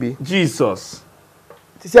wọn bíkíbi. Jesus.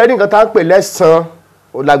 Tí ṣe rí nǹkan tá ń pè lẹ́san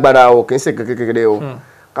ó lágbára o kì í ṣe kékeré o.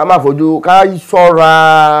 Ká má fojú ká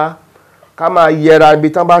ṣọ́ra ká máa yẹra ibi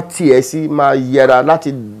tán bá tiẹ̀ sí máa yẹra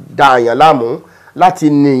láti da àyàn láàmú láti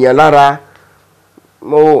nìyàn lára.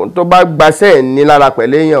 Tó bá gbaṣẹ́ ní lára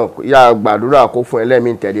pẹ̀lú èèyàn ya gbàdúrà kó fún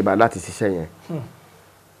ẹlẹ́mìí tẹríba láti ṣiṣẹ́ yẹn.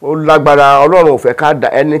 Ó lágbára Ọlọ́run ò fẹ́ ká da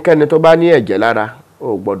ẹnikẹ́ni tó bá ní ẹ̀jẹ̀ lára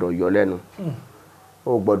ó gbọ́dọ̀ yọ lẹ́nu.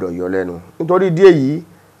 Ó gbọ́dọ̀ yọ lẹ́nu. Nítorí ìdí èyí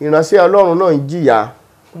ìránṣẹ́ Ọlọ́run náà ń jìyà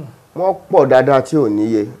wọ́n pọ̀ dáadáa tí ò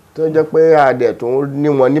níye tó jẹ́ pé adẹ̀ tó ní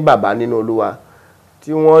wọn ní bàbá nínú Olúwa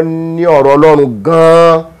tí wọ́n ní ọ̀rọ̀ Ọlọ́run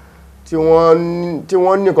gan-an tí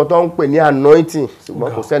wọ́n ní nǹkan tó ń pè ní anointing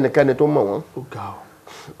ṣùgbọ́n kò sẹ́nikẹ́ni tó mọ̀ wọ́n.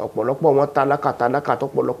 Ọ̀pọ̀lọpọ̀ wọn tálákà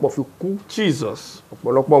tọ́pọ̀lọpọ̀ fi kú. Jesus.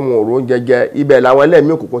 Ọ̀pọ̀lọpọ̀ wọn ò róúnjẹ jẹ ibẹ̀ làwọn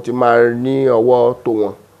ẹlẹ́mìí òkùnkùn ti máa ní ọwọ́ tó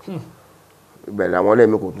wọn. Ibẹ̀ làwọn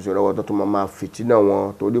ẹlẹ́mìí òkùnkùn ti lọ́wọ́ tó máa fìtínà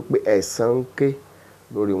wọn torí pé ẹ̀san ń ké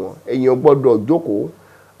lórí wọn. Èèyàn gbọ́dọ̀ jókòó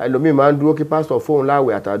ẹlòmíì máa ń dúró kí pásítọ̀ fóun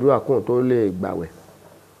láwẹ̀ àtàdúrà kóun tó lè gbàwẹ̀.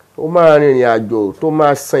 Ó máa rìnrìn àjò tó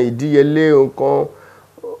máa san ìdíyelé nǹkan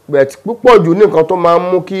bẹ̀t púpọ̀ jù ní nǹkan tó máa ń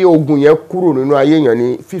mú kí ogun yẹn kúrò nínú ayé èèyàn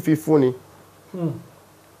ní fífi fúnni.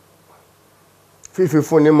 Fífi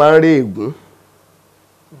fúnni máa ń rí ègún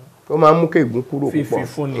ó máa ń mú kí ègún kúrò púpọ̀. Fífi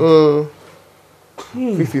fúnni.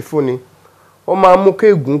 Fífi fúnni ó máa ń mú kí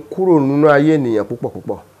ègún kúrò nínú ayé ènìyàn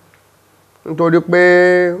púpọ̀ nítorí pé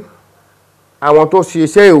àwọn tó ṣe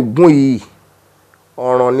iṣẹ́ ègún yìí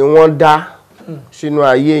ọ̀ràn ni wọ́n dá sínú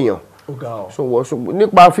ayé èèyàn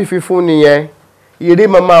nípa fífi fúnni yẹn ire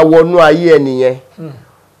máa wọnú ayé ẹnìyẹn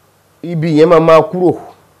ibi yẹn máa kúrò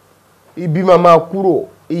ibi máa kúrò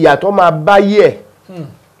ìyàtọ̀ máa báyé ẹ̀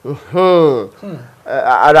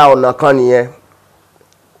ara ọ̀nà kan nìyẹn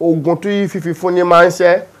ogun tí fífi fúnni máa ń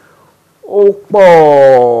ṣẹ́ ó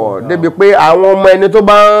pọ̀ débi pé àwọn ọmọ ẹni tó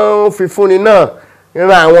bá ń fi fúnni náà ran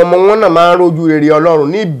àwọn ọmọ wọn náà máa ń rójú rere Ọlọ́run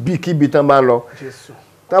níbikíbi tán bá ń lọ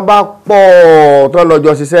tán bá pọ̀ tán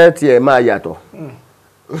lọ́jọ́ ṣiṣẹ́ tiẹ̀ máa yàtọ̀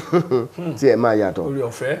tiẹ̀ máa yàtọ̀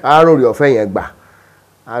àròrí ọ̀fẹ́ yẹn gbà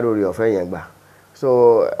àròrí ọ̀fẹ́ yẹn gbà so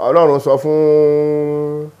Ọlọ́run sọ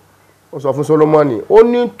fún Solomoni ó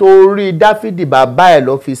nítorí Dáfídì bàbá ẹ̀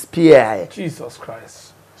ló fi spear ẹ̀. Jesus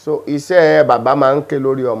Christ. So iṣẹ́ bàbá máa ń ké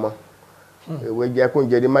lórí ọmọ ìwé jẹkùn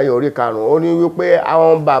Jeremáyà orí 5 ó ní wípé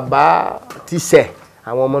àwọn bàbá ti ṣẹ̀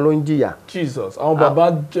àwọn ọmọ ló ń jìyà. Jesus àwọn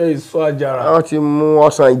bàbá jẹ́ èso àjàrà. Wọ́n ti mú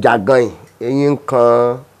ọsàn ìjàgàn èyí ń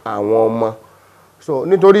kan àwọn ọmọ so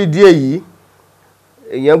nítorí ìdí èyí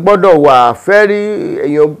èèyàn gbọ́dọ̀ wà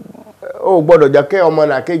èèyàn ó gbọ́dọ̀ jẹ́ kí ọmọ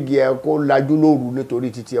làkejì ẹ kó lajú lóru nítorí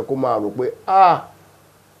títí ẹ kó máa rò pé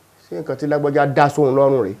ṣé nǹkan tí lágbájá dá sóhun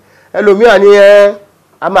lọ́rùn rẹ̀ ẹlòmíà ni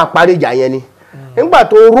a máa parí ìjà yẹn ni nígbà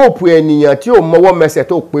tó róòpù ènìyàn tí ò mọwọ́ mẹsẹ̀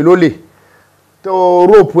tó pè lólè tó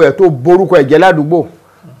róòpù ẹ̀ tó borúkọ ẹ̀jẹ̀ ládùúgbò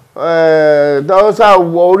tó ń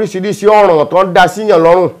sáwọ oríṣiríṣi ọ̀ràn tó ń dá síyàn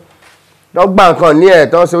lọ́rùn tó gbà nǹkan ní ẹ̀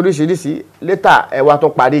tó ń ṣe oríṣiríṣi létà ẹwà tó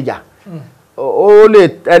parí ìjà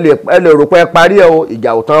ẹ lè rò pé ẹ parí ẹ o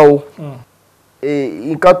ìjà ò tán o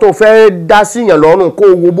nǹkan tó fẹ́ dá síyàn lọ́rùn kó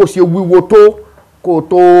wo bó ṣe wíwo tó kó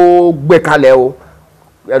tó gbé kalẹ̀ o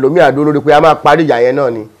ẹlòmíì àdó lórí pé a máa parí ìjà yẹn náà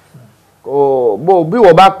ni bí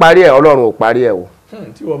wọ́n bá parí ẹ̀ ọlọ́run ò parí ẹ̀ o.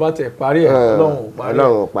 tí wọ́n bá tẹ̀ parí ẹ̀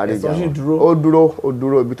ọlọ́run ò parí ìjà ó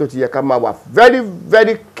dúró ibi tó ti yẹ ká máa wà very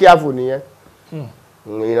very careful nìyẹn.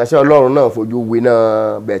 ìránṣẹ́ ọlọ́run náà fojú wí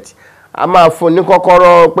náà bẹ̀tì a máa fún ní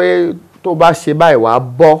kọ́kọ́rọ́ pé tó bá ṣe báyìí wàá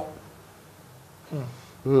bọ́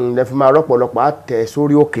lẹ́fi máa rọ́pọ̀lọpọ̀ á tẹ̀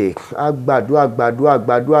sórí òkè á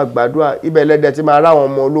gbàdúrà ibẹ̀ lẹ́dẹ̀ tí máa ráwọn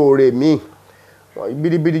ọmọ olóore míì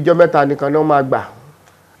bíríbírí jọ́ mẹ́ta nìkan náà máa gbà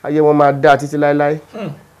ayé wọn máa dá títí láéláé.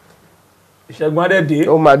 ìṣẹ́gun adẹ́dẹ́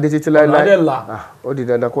ó máa dé títí láéláé ó di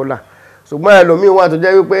dandan kó là ṣùgbọ́n ẹlòmíì wà tó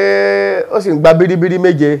jẹ́ wípé ó sì ń gba bíríbírí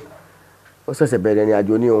méje ó ṣẹ̀ṣẹ̀ bẹ̀rẹ̀ ní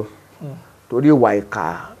àjò ní o torí ìwà ìkà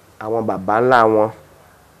àwọn bàbá ńlá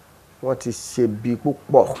wọ́n ti ṣe bí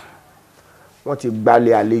púpọ̀ wọ́n ti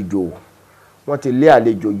gbalẹ̀ àlejò wọ́n ti lé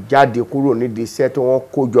àlejò jáde kúrò nídìí iṣẹ́ tí wọ́n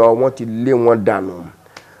kó jọ wọ́n ti lé wọn dànù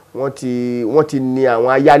wọ́n ti ní àwọn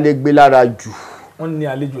ayálégbé lára jù. wọ́n ní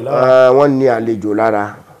àlejò lára. wọ́n ní àlejò lára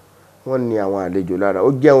wọ́n ní àwọn àlejò lára ó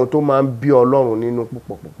jẹ́ ohun tó máa ń bí Ọlọ́run nínú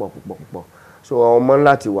púpọ̀ so ọmọ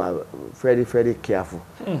láti wà very very careful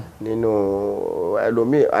nínú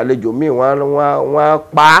ẹlòmíì àlejò míì wọ́n á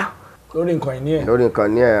pa á lórí nǹkan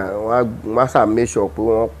ìní ẹ̀ wọ́n á sàmé sọ pé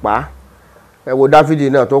wọ́n pa á ẹ wo Dáfídì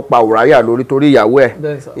náà tó pa Ùráyà lórí torí ìyàwó ẹ̀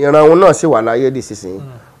ìran òun náà sì wà láyé dì sísìn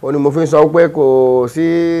ó ní mo fi sọ pé kò sí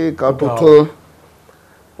kan tuntun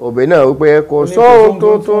òbí náà wípé kò sóhun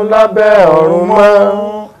tuntun lábẹ́ ọ̀run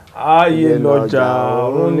mọ́ ayé lọ́jà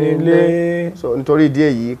ọ̀run nílé. so nítorí ìdí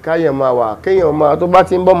èyí kéèyàn máa tó bá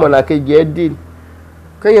ti ń bọ́ mọ̀làkejì ẹ̀ dì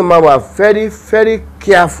kéèyàn máa wà very very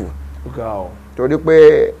careful torí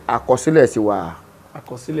pé àkọsílẹ̀ sì wà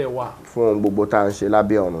fún gbogbo tá à ń ṣe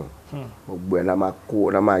lábẹ́ ọ̀run gbogbo ẹ̀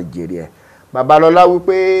la máa jèrè ẹ̀. Babalọ́lá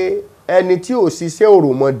wípé ẹni tí ò ṣiṣẹ́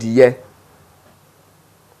òròmọdìyẹ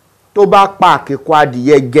tó bá pa àkíkọ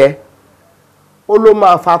adìyẹ jẹ ó ló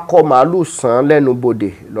máa fakọ màálù sàn lẹ́nu bodè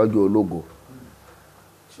lọ́jọ́ ológo.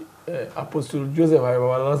 Apostle Joseph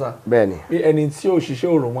Babalọ́lá bẹ́ẹ̀ni pé ẹni tí ò ṣiṣẹ́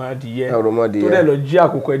òròmọdìyẹ tó dẹ̀ lọ jí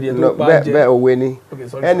àkókò ẹdìyẹ tó pa jẹ. bẹ́ẹ̀ òwe ni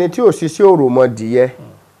ẹni tí ò ṣiṣẹ́ òròmọdìyẹ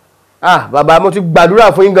bàbá mo ti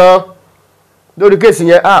gbàdúrà fún yín gan lórí kéèsì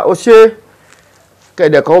yẹn ó ṣe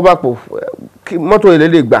kẹ̀dẹ̀ kan ó bá pò kí mọ́tò ilé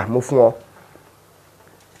lè gbà mo fún ọ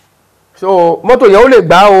so mọ́tò yẹn ó lè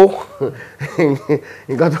gbà o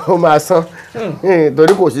nǹkan tó máa san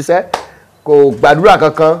torí kò ṣiṣẹ́ kò gbàdúrà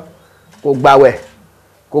kankan kò gbàwẹ̀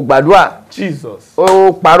kò gbàdúrà ó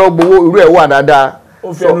parọ́ gbowó irú ẹ̀ wà dáadáa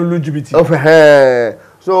ó fi ẹnu lu jìbìtì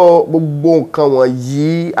so gbogbo nǹkan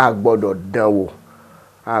wọ̀nyí àgbọ́dọ̀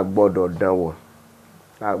dánwò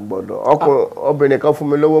obìnrin kan fún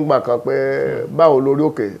mi lówó ńgbà kan pé báwo lórí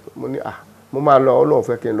òkè mo ní mo máa lọ Ọlọ́run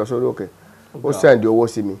fẹ́ kí n lọ sórí òkè ó sẹ́ǹdì owó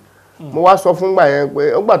sí mi mo wá sọ fún gbà yẹn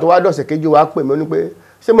pé ó gbà tó wá dọ̀sẹ̀ kejì wá pè mí ó ní pé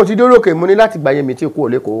ṣé mo ti dórí òkè mo ní láti gbà yẹn mi tí kú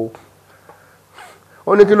òlékòó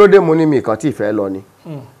ó ní kí ló dé mo ní mi kàn tí ìfẹ́ lọ ni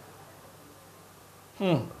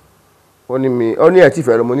ó ní ẹ̀ tí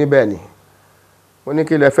ìfẹ́ lọ mo ní bẹ́ẹ̀ ni mo ní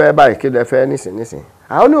kí lẹ fẹ́ báyìí kí lẹ fẹ́ nísìn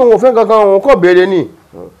àwọn ní òun ò fẹ́ kankan òun kò béèrè ni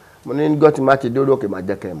mo ní gọ́tí má ti dórí òkè má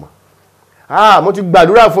jẹ́ kẹ́ mọ̀ mo ti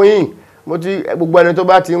gbàdúrà fún yín mo ti gbogbo ẹni tó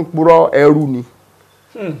bá ti ń purọ́ ẹrú ni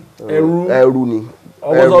ẹrú ni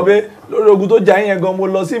ọmọ sọ pé lórí ogun tó jà yẹn gan mo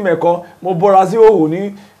lọ sí Mẹ̀kọ mo bọ́ra sí òhò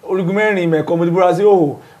ní orígun mẹ́rin Mẹ̀kọ mo ti bọ́ra sí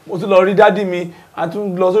òhò mo tún lọ rí dádì mi a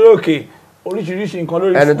tún lọ sórí òkè oríṣiríṣi nǹkan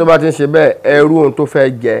lórí. ẹni tó bá ti ń ṣe bẹ́ẹ̀ ẹrú ohun tó fẹ́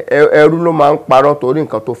jẹ ẹrú ló máa ń parọ́ torí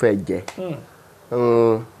nǹkan tó fẹ́ jẹ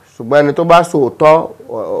ṣùgbọ́n ẹni tó bá sòótọ́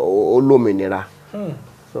olómìnira.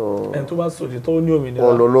 ẹni tó bá sòótọ́ ó ní òmìnira.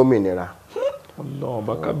 olómìnira. Ọlọ́run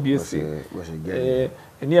bá kábíyèsí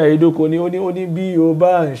ní àyédókò ni ó ní bí o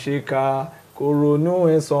bá ń ṣe ka kò ronú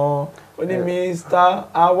ẹ̀san ó ní Mr.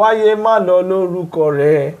 àwáyé má lọ lórúkọ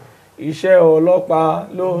rẹ̀ iṣẹ́ ọlọ́pàá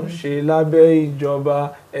ló ń ṣe lábẹ́ ìjọba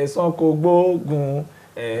ẹ̀san kò gbóògùn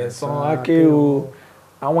ẹ̀san aké o.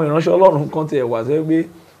 àwọn ìránṣẹ́ Ọlọ́run kan ti ẹ̀wà tó yẹ pé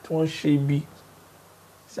tí wọ́n ṣe ibi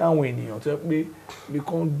sí àwọn ènìyàn tó yẹ pé bí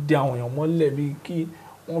kán dè àwọn èèyàn mọ́lẹ̀ bí kí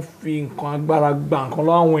wọ́n fi nǹkan agbára gba nǹkan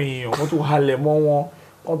lọ́wọ́ àwọn èèyàn wọ́n tún halẹ̀ mọ́ wọn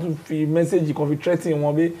wọ́n tún fi mẹ́sẹ̀gì kan fi threaten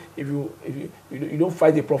wọn bí if you don't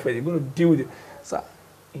fight a prophet you're going to deal with it.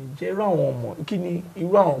 ǹjẹ́ irú àwọn ọmọ kí ni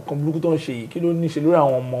irú àwọn nǹkan burúkú tó ń ṣe yìí kí ló ní ṣe lórí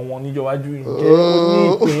àwọn ọmọ wọn níjọ́wájú ǹjẹ́ ó ní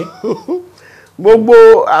ìpín. gbogbo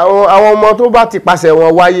àwọn ọmọ tó bá ti pàṣẹ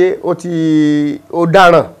wọn wáyé ó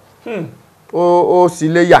dáràn ó sì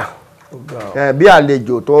léyà bí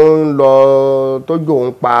àlejò tó ń lọ tó jò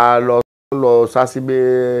ń pa lọ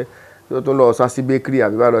tó lọ sásíbé kiri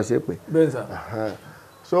àbí bá lọ ṣe pé. bẹ́ẹ̀ sà.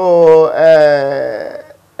 so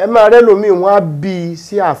ẹ máa rẹ́ lómi wọ́n á bí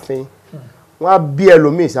sí ààfin wọ́n á bí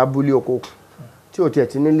ẹlòmíì sábúlé oko tí ò tiẹ̀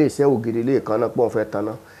ti nílé iṣẹ́ ògiri lè kan náà pọ̀ fẹ́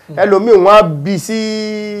tanná ẹlòmíì wọ́n á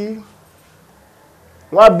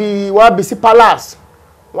bí sí palace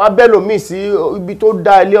wọ́n á bẹ́ lòmíì sí ibi tó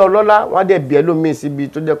dá ilé ọlọ́lá wọ́n á dẹ̀ bí ẹlòmíì síbi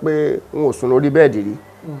tó jẹ́ pé wọn ò sùn lórí bẹ́ẹ̀dì rí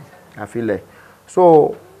àfilẹ̀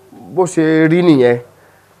so bó ṣe rí nìyẹn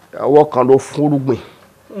ọwọ́ kan ló fúrúgbìn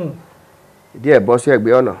díẹ̀ bọ́ sí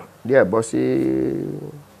ẹ̀gbẹ́ ọ̀nà díẹ̀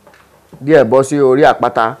bọ́ sí orí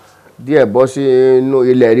àpáta díẹ̀ bọ́ sí inú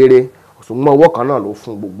ilẹ̀ rere ṣùgbọ́n ọwọ́ kan náà ló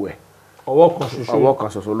fún gbogbo ẹ̀ ọwọ́ kan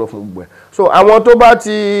ṣoṣo ló fún gbogbo ẹ̀ so àwọn tó bá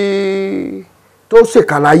ti tó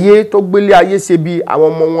ṣèkàláyé tó gbélé ayé ṣe bí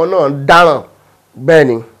àwọn ọmọ wọn náà dáràn bẹ́ẹ̀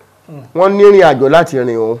ni wọ́n ní ìrìn àjò láti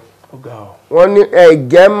rìn o wọ́n ní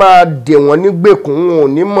ẹ̀gẹ́ máa dè wọ́n nígbèkùn wọn ò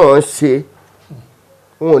ní mọ̀ ọ́n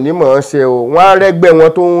ṣe o wọ́n á rẹ́gbẹ́ wọn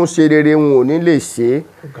tó ń ṣe rere wọn ò ní lè ṣe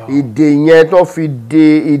ìdè yẹn tó fi de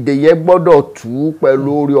ìdè yẹn gbọ́dọ̀ tú pẹ̀lú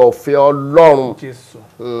oore ọ̀fẹ́ Ọlọ́run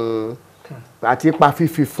àti ipa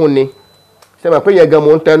fífi fúnni ṣe mọ̀ pé yẹn gan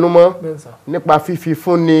mò ń tẹnu mọ́ nípa fífi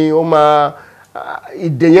fúnni ó máa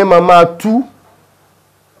ìdè yẹn máa tú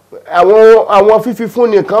àwọn fífi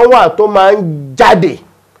fúnni kan wà tó máa ń jáde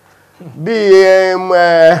bí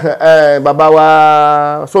bàbá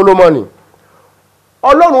wa Solomoni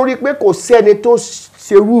Ọlọ́run rí pé kò sẹ́ni tó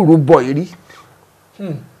ṣerú ìrúbọ yìí rí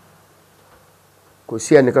kò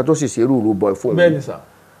sí ẹnìkan tó sì ṣerú ìrúbọ fún òun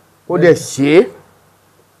ó dẹ̀ ṣe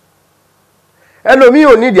ẹlòmíì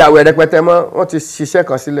ò nídìí àwẹ̀ rẹpẹtẹ mọ́ wọ́n ti ṣiṣẹ́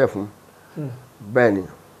kan sílẹ̀ fún bẹ́ẹ̀ ni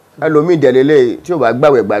ẹlòmíì dẹ̀lélẹ̀ tí ò bá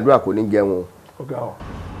gbàwẹ̀ gbàdúrà kò ní jẹun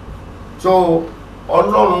so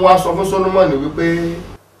Ọlọ́run wá sọ fún Solomoni wípé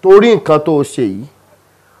torí nǹkan tó ṣe yìí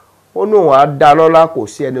ó ní òun á dá lọ́lá kò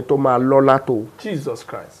sí ẹni tó máa lọ́lá tó Jesus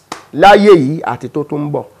Christ láyé yìí àti tó tún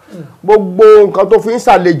ń bọ̀ gbogbo nǹkan tó fi ń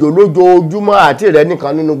ṣàlejò lójoojúmọ́ àti rẹ̀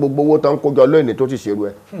nìkan nínú gbogbo owó tó ń kójọ lónìí tó ti ṣerú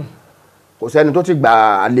ẹ̀ kò sẹ́ni tó ti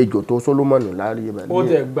gba àlejò tó Solomoni láàrin ibẹ̀. ó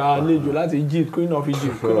tẹ̀ gba àlejò láti Egypt Queen of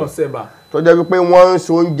Egypt Queen of Seba. tó jẹ́ wípé wọ́n ń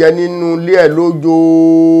so oúnjẹ nínú ilé ẹ̀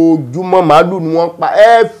lójoojúmọ́ màálù ni wọ́n pa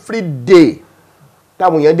every day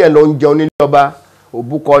táwọn èèyàn dẹ̀ lọ ń jẹun nílé ọba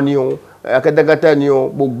òbúkọ ni o kẹ́tẹ́kẹ́tẹ́ ni o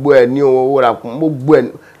gbogbo ẹ̀ ni o ràkùn gbogbo ẹ̀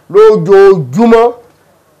lójoojúmọ́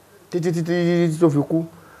títí tó fi kú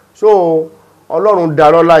so Ọlọ́run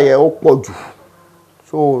dá lọ́lá yẹn ó pọ̀ jù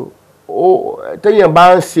so téèyàn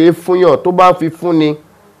bá ń ṣe fúnyàn tó bá fi fúnni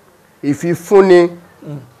ìfifúnni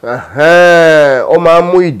ó máa ń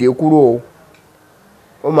mú ìdè kúrò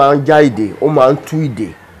ó máa ń já ìdè ó máa ń tú ìdè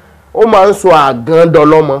ó máa ń sọ àgàn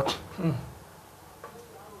dọlọ́mọ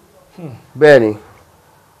bẹ́ẹ̀ ni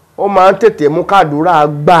ó máa ń tètè mú kádùúrà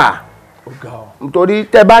gbà nítorí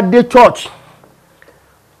tẹ́ bá dé church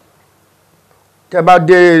tẹ́ bá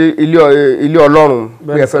dé ilé Ọlọ́run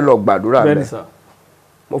bí ẹ fẹ́ lọ gbàdúrà bẹ́ẹ̀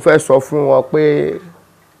mo fẹ́ sọ fún wọn pé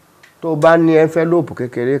tó bá ní envelope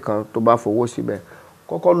kékeré kan tó bá fowó síbẹ̀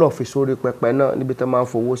kọ́kọ́ lọ fi sórí pẹpẹ náà níbi tó máa ń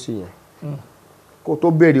fowó sí yẹn kó tó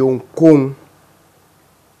béèrè ohunkóhun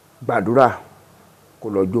gbàdúrà kó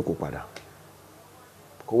lọ jókòó padà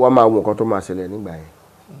kó wá máa wo nǹkan tó máa ṣẹlẹ̀ nígbà yẹn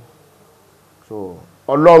so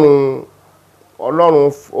Ọlọ́run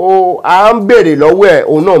à ń béèrè lọ́wọ́ ẹ̀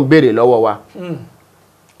òun náà ń béèrè lọ́wọ́ wa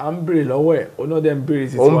à ń béèrè lọ́wọ́ ẹ̀ òun náà dẹ̀ ń béèrè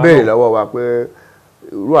sí tiwa náà ó ń béèrè lọ́wọ́ wa pé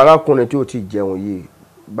irú arákùnrin tí ó ti jẹun yìí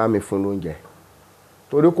bá mi fún lóúnjẹ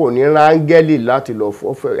torí kò ní rángẹ́lì láti lọ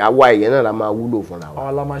fẹ́ àwa èèyàn náà la máa wúlò fúnra wa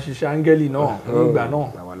àwa la máa ṣiṣẹ́ áńgẹ́lì náà nígbà náà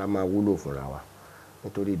àwa la máa wúlò fúnra wa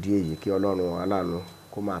nítorí díẹ̀ yìí kí Ọlọ́run aláàánú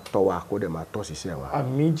kó máa tọ́ wa kó dẹ̀ máa tọ́ ṣiṣẹ́ wa.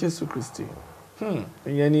 àmín Jésù Kristi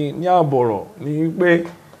ìyẹn ni ní àbọ̀rọ̀ ni pé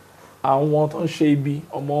àwọn tó ń ṣe ibi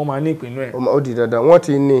ọmọ wọn máa ní ìpinnu ẹ̀. ó di dandan wọ́n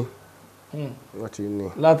ti ní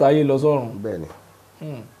látàyè lọ sọ́run. bẹ́ẹ̀ ni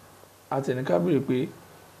àtẹnika béèrè pé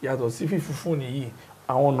yàtọ̀ sí fífúnfún nìyí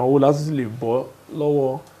àwọn ọ̀nà wo láti lè bọ́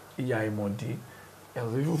lọ́wọ́ ìyà ìmọ̀dí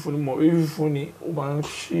yàtọ̀ sí fífúnfún ni ó máa ń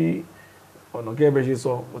ṣí ọ̀nà kẹ́ bẹ́ ṣe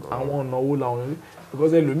sọ àwọn ọ̀nà wo làwọn yẹn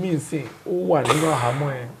because ẹlòmíín sìn ó wà nínú àhámọ́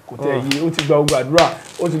ẹ̀ kò tẹ̀ yé ó ti gba gbogbo àdúrà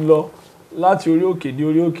ó ti lọ láti orí òkè dé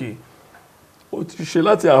orí òkè ó ti ṣe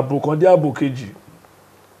láti ààbò kan dé ààbò kejì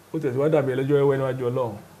ó tẹ̀síwájú dàbí ẹlẹ́jọ́ wẹ́wẹ́ níwájú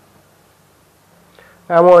Ọlọ́run.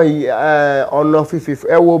 àwọn ọ̀nà fífi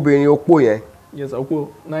ẹ wo obìnrin opó yẹn. yes opó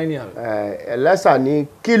 9 years. ẹlẹ́sà ní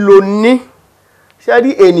kí ló ní ṣé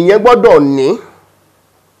rí ènìyàn gbọ́dọ̀ ní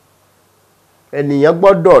ènìyàn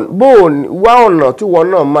gbọ́dọ̀ bó wá ọ̀nà tí wọ́n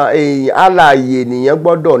náà máa alààyè ènìyàn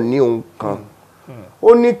gbọ́dọ̀ ní nǹkan ó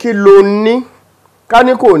ní kí ló ní ká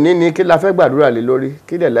ní kò ní ní kí la fẹ́ gbàdúrà lé lórí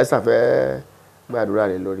kí lè lẹ́sà fẹ́ gbàdúrà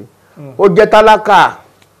lé lórí ó jẹ́ tálákà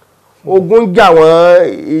ogun jà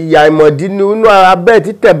wọ́n ìyà ìmọ̀dí nínú abẹ́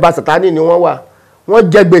títẹ̀ bá Sátánì ni wọ́n wà wọ́n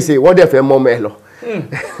jẹ gbèsè wọ́n dẹ̀ fẹ́ mọ́ ọmọ ẹ̀ lọ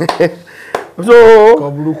so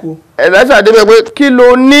Èlíṣà débẹ̀ pé kí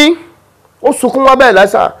ló ní ó sunkún wá bẹ́ẹ̀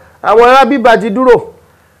Èlíṣà àwọn ará bíbá ti dúró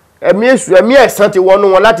ẹ̀mí ẹ̀san ti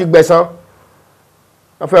wọnú wọn láti gbẹ̀san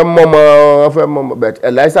wọ́n fẹ́ mọ́mọ́ bẹ̀t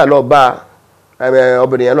Èlíṣà lọ bá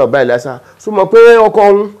obìnrin yẹn lọ bá Èlíṣà súnmọ́ pé ọkọ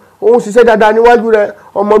òun ṣiṣẹ́ dáadáa níwájú rẹ̀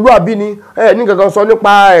ọmọlúàbí ni ẹ ní kankan sọ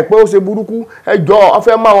nípa ẹ̀ pé ó ṣe burúkú ẹjọ́ ó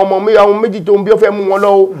fẹ́ mú àwọn ọmọ àwọn méjì tó ń bí ó fẹ́ mú wọn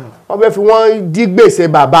lọ́wọ́ wọ́n fẹ́ fi wọ́n dí gbèsè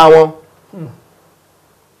bàbá wọn.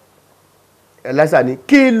 Èlíṣà ní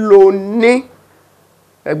kí ló ní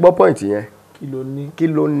ẹ gbọ́ pọ́ìntì yẹn kí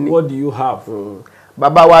ló ní what do you have.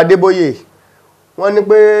 Bàbá wa Adébóyè wọ́n ní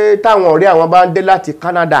pé táwọn ọ̀rẹ́ àwọn bá ń dé láti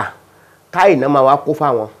Canada táì náà máa wá kó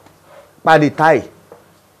fáwọn pàdé táì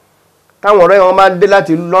táwọn ọ̀rẹ́ wọn máa ń dé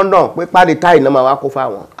láti London pé pàdé táì náà máa wá kó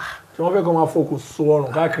fáwọn. tí wọ́n fẹ́ kọ́ máa focus so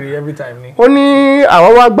ọrùn káàkiri every time ni. ó ní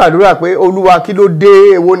àwọn wá gbàdúrà pé Olúwa kí ló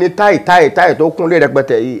dé èwo ni táì tó kúnlé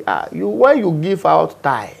rẹpẹtẹ yìí when you give out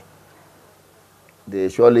tie they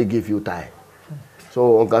surely give you tie so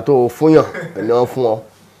nǹkan tó fúnyàn ẹni wọ́n fún ọ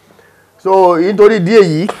so nítorí ìdí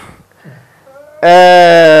èyí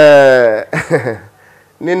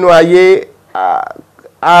nínú ayé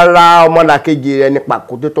ara ọmọlàkejì rẹ ní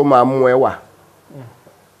pàkúté tó máa mú ẹ wà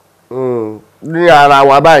ní ara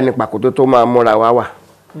wa báyìí ní pàkúté tó máa múra wa wà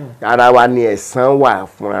ara wa ni ẹ̀san wà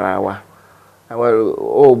fún ara wa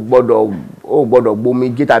ó gbọ́dọ̀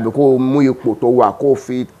gbomijé tàbí kó mú ipò tó wà kó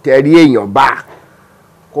fi tẹrí èèyàn bá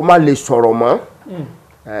kó má lè sọ̀rọ̀ mọ́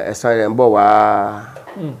ẹ̀san rẹ̀ ń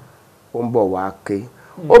bọ̀ wá ké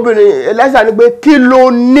obìnrin Èlíṣà ní pé kí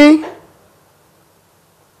ló ní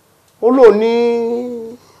ó lò ní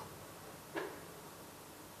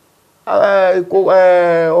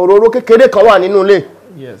òróró kékeré kan wà nínú ilé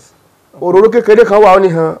òróró kékeré kan wà ó ní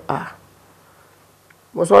hàn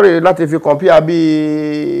mo sọ́rí láti fi kọ̀mpíà bí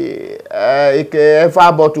ike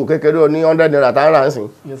ẹfà bọ́tù kékeré ní 100 naira tá ń rà ń sìn.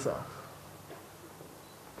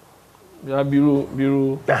 Ya bírú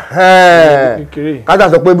kékeré. Kájà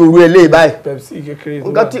sọ pé bírú eléyìí báyìí. Pepsi kékeré.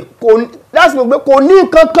 Nǹkan tí láti mọ̀ pé kò ní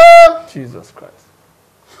nǹkan kan. Jesus Christ.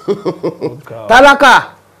 Tálákà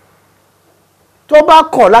tó bá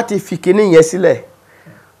kọ̀ láti fi kinní yẹn sílẹ̀.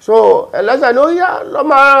 So Èlíṣà ni ó yá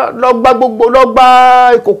lọ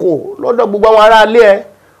gba ìkòkò lọ́dọ̀ gbogbo àwọn ará ilé ẹ̀.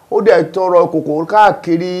 Ó dẹ̀ tọrọ ìkòkò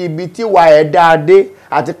káàkiri ibi tí wà ẹ̀ dáadé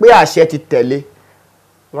àti pé àṣẹ ti tẹ̀lé.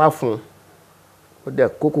 Wọ́n á fún un. Ó dẹ̀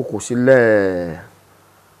kókòkò sílẹ̀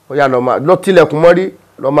ó yá lọ tilẹ̀kùn mọ́rí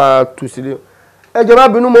lọ máa tú sílẹ̀ ẹjọ́ má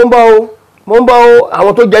bínú mo ń bọ̀ o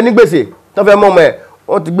àwọn tó jẹ ní gbèsè tó fẹ́ mọ́ ẹ̀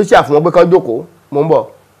wọ́n ti gbéṣẹ́ àfún wọn pé kán jókòó mo ń bọ̀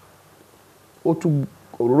ó tú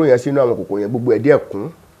òróró yẹn sínú àwọn kòkò yẹn gbogbo ẹ̀dí ẹ̀kún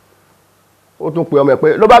ó tún pe ọmọ ẹ̀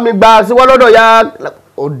pé ló bá mi gba síwọ́ lọ́dọ̀ ya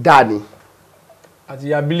ó dà ní. àti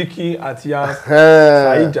ya Bílíkì àti ya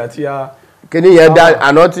Saheed àti ya. kíní yẹn dá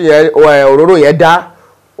àná tí òróró yẹn dá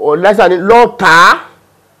Èlíṣà ní lọ tà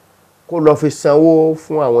kó lọ fi sanwó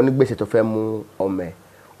fún àwọn onígbèsè tó fẹ́ mú ọmọ ẹ̀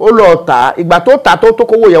ó lọ tà ìgbà tó tà tó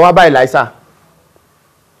kówó yẹn wá bá Èlíṣà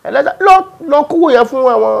lọ kówó yẹn fún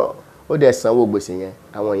àwọn ó dẹ̀ sanwó gbèsè yẹn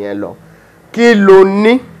àwọn yẹn lọ kí ló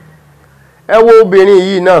ní ẹ wo obìnrin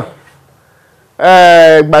yìí náà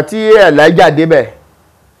ìgbà tí Èlíṣà débẹ̀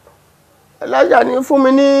Èlíṣà ní fún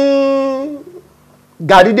mi ní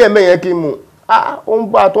gàrí dẹ̀ mẹ́yẹn kí n mú ó ń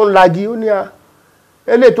bá tó ń lagi ó ní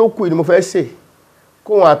eléyìí tó kù ni mo fẹ́ ṣe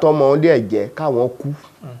kóhun àtọmọ ọ̀hún dẹ̀ jẹ́ káwọn kú.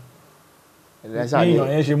 Èlíṣà ní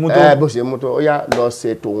bó ṣe mú tó ó yá lọ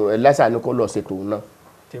ṣe tòun Èlíṣà ní kó lọ ṣe tòun náà.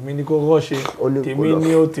 tèmi ni kó rọ́ ṣe tèmi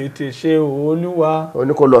ni ó tètè ṣe Olúwa. ó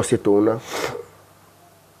ní kó lọ ṣe tòun náà.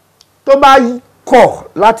 tó bá kọ̀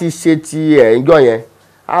láti ṣe ti ẹ̀ńjọ́ yẹn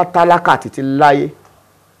á tálákà títí láyé.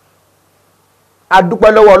 a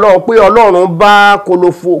dúpẹ́ lọ́wọ́ Ọlọ́run pé Ọlọ́run bá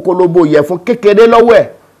kólóbó yẹ fún kékeré lọ́wọ́ ẹ̀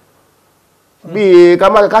bí ká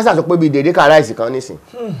ṣàṣọ pé bí dèdè kàrá ìsìn kan nísìn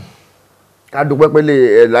ká dúpẹ́ pé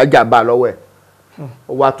Èlíṣà bá lọ́wọ́ ẹ̀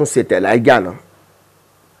ó wá tún ṣe Èlíṣà náà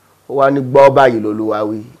ó wá ní gbọ́ báyìí l'Olúwa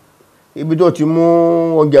wí ibi tó ti mú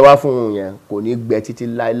oúnjẹ wá fún un yẹn kò ní gbẹ títí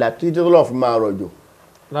láíláí títí tó lọ́ọ̀ fi máa rọ̀jò.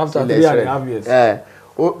 after 3.5 years.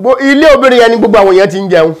 ilé obìnrin yẹn ni gbogbo àwọn yẹn ti ń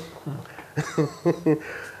jẹun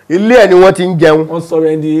ilé ẹ̀ ni wọ́n ti ń jẹun. wọ́n sọ̀rọ̀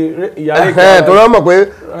ẹni ìyá rẹ̀ kan. tó lọ́ mọ̀ pé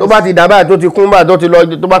tó bá ti dà báyìí tó ti kún báyìí tó ti lọ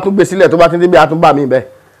tó bá tún gbé sílẹ̀ tó bá tún débi àtúnbà mi bẹ́ẹ̀.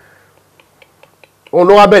 òun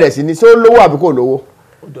ló wá bẹ̀rẹ̀ sí ní ṣé ó lówó àbí kò lówó.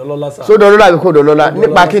 sódò lọ́la àbí kò lọ́la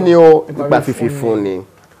nípa kí ni o nípa fífi fún ni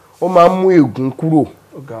ó máa ń mú ègún kúrò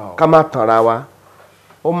ká má tanra wa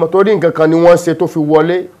ọmọ torí nǹkan kan ni wọ́n ṣe tó fi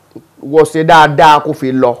wọlé wọ́n ṣe dáadáa kó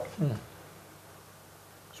fi lọ.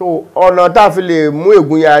 so ọ̀nà tá a fi lè mú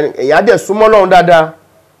ègún yẹn èèyàn dẹ̀ súnmọ́ Ọlọ́run dáadáa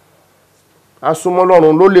asúnmọ́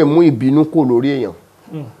Ọlọ́run ló lè mú ìbínú kò lórí èèyàn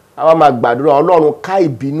àwa máa gbàdúrà Ọlọ́run ká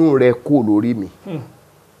ìbínú rẹ kúrò lórí mi.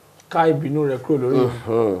 Ká ìbínú rẹ kúrò lórí mi.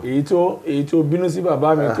 Èyí tó bínú sí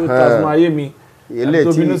bàbá mi tó tasùn ayé mi. Èyí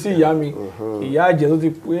tó bínú sí ìyá mi. Ìyá àjẹ́ tó ti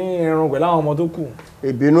pín ẹran pẹ̀lú àwọn ọmọ tó kù.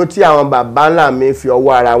 Ìbínú tí àwọn bàbá ńlá mi fi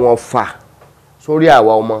ọwọ́ ara wọn fà sórí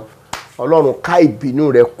àwa ọmọ. Ọlọ́run ká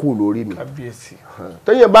ìbínú rẹ kúrò lórí mi. Kábíyèsí.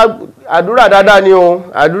 Tẹ́yìn bá àdúrà dáadáa ni o.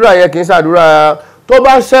 Àdúrà yẹn kì í ṣàdúrà tó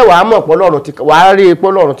bá ṣẹ̀ wàá mọ̀ pé Ọlọ́run ti wàá rí pé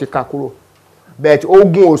Ọlọ́run ti ká kúrò. Bẹ́ẹ̀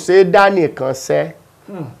ogun ò ṣe é dá nìkan ṣẹ́.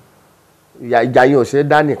 Ìjà yẹn ò ṣe é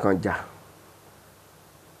dá nìkan jà.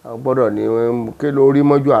 A gbọ́dọ̀ ní kí ló rí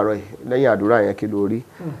mọ́jú àárọ̀ yìí lẹ́yìn àdúrà yẹn kí ló rí.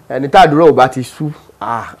 Ẹni tá àdúrà ò bá ti sú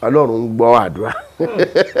Ọlọ́run ń gbọ́ àdúrà.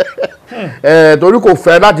 Torí kò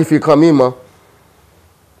fẹ́ láti fi kan mí mọ́.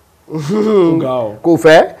 Kò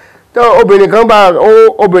fẹ́. Obìnrin kan bá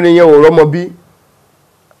obìnrin yẹn ò rọ́mọ bí.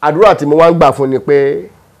 Àdúrà tí mo wá ń gbà fún ni pé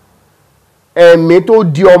ẹ̀mí tó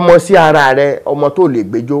di ọmọ sí ara rẹ ọmọ tó lè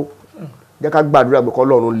gbẹjọ́ jẹ́ ká gbàdúrà pé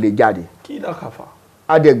k'Ọlọ́run lè jáde. Kí dákàfà.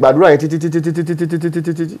 A dẹ̀ gbàdúrà yẹn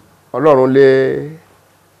títí Ọlọ́run lé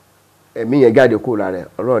ẹ̀mí yẹn jáde kúrò lára rẹ̀.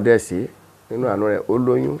 Ọlọ́run dẹ̀ sí nínú àánú rẹ̀ ó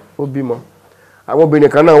lóyún ó bímọ. Àwọn obìnrin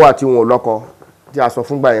kan náà wà tí wọn ò lọ́kọ tí a sọ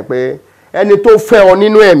fúngbà yẹn pé ẹni tó fẹ́ ọ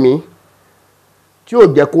nínú ẹ̀mí tí ò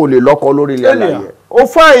jẹ́ kó lè lọ́kọ lórí ilẹ̀ láyé ó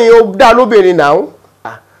fáyìn ó dá lóbìnrin náà.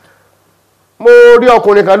 Mo rí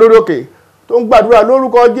ọkùnrin kan lórí òkè tó ń gbàdúrà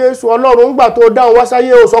lórúkọ Jésù Ọlọ́run ń gbà tó dáhùn wá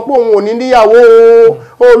sáyé ó sọ pé òun ò ní níyàwó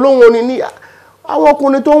o lóhun ò ní níyàwó. Àwọn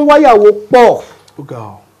ọkùnrin tó ń wáyàwó pọ̀.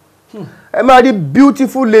 Ẹ máa rí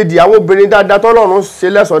beautiful lady àwọn obìnrin dáadáa tọ́lọ́run ṣe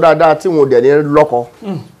lẹ́ṣọ̀ọ́ dáadáa tí wọn ò dẹ̀ ní lọ́kọ.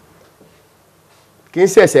 Kì í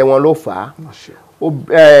ṣẹ̀ṣẹ̀ wọn ló fà á.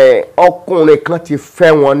 Ọkùnrin kan ti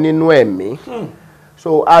fẹ́ wọn nínú ẹ̀mí.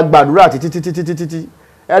 So a gbàdúrà títí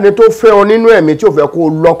ẹni tó fẹ́ ọ nínú ẹ̀mí tí ò fẹ́ kó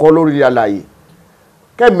lọ́kọ lórí àlàyé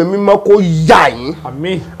kẹ́mi mímọ́ kó yà yín.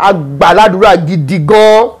 Àmín. A gbà ládùúrà gidi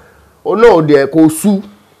gan olóòdẹ kò sú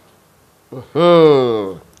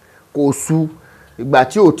kò sú ìgbà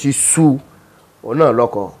tí ò ti sú òun náà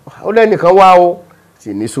lọ́kọ ó lẹ́nìkan wá ó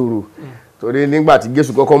sì ní sùúrù torí nígbà tí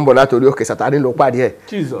Jésù kọ́kọ́ ń bọ̀ látòrí òkè Sátánì ló pàdé ẹ̀.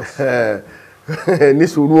 Jesus. Ní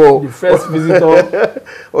sùúrù o. The first visitor.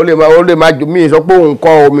 ó lè máa jò mí sọ pé òun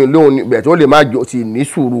kọ́ omi lóhun bẹ̀ tó lè máa jò sí ní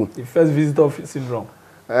sùúrù. The first visitor syndrome.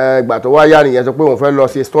 Ìgbà tó wá yá nìyẹn sọ pé òun fẹ́ lọ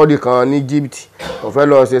ṣe study kan ní Egypt òun fẹ́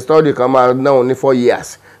lọ ṣe study kan máa náà ní 4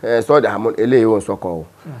 years study àmọ́ eléyìí òun sọkọ o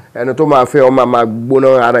ẹni tó máa fẹ́ ọ máa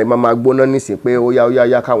gbóná ara ẹ̀ máa gbóná nísìn pé ó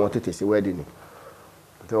yá káwọn tètè sí wedding ni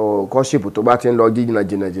so courtship tó bá ti ń lọ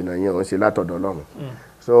jìnnà yẹn òun ṣe látọ̀dọ̀ Ọlọ́run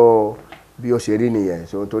so bí ó ṣe rí nìyẹn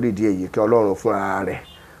so nítorí ìdí èyí kí Ọlọ́run fún ara rẹ̀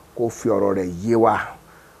kó fi ọ̀rọ̀ rẹ̀ yé wa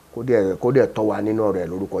kó dẹ̀ tọ́ wa nínú ọ̀rọ̀ rẹ̀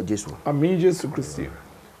lórúkọ Jésù. Àmín Jésù Kristi.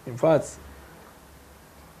 In fact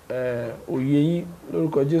òye yín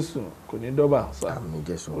lórúkọ Jésù kò ní dọ́bà sá. Àmín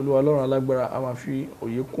Jésù. Olúwa Ọlọ́run alágbára a máa fi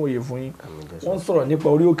òye kún òye fún yín. Àmín Jésù. Wọ́n sọ̀rọ̀ nípa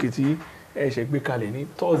orí òkè tí ẹ ṣe gbé kalẹ̀ ní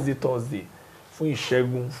Thursday fún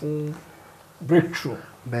ìṣẹ́gun fún breakthrough.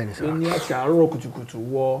 Bẹ́ẹ̀ni sá. Ní àti àárọ̀ kùtùkùtù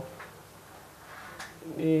wọ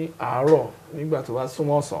ní àárọ̀ nígbà tó bá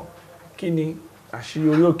súnmọ́ ọ̀sán kí ni àṣírí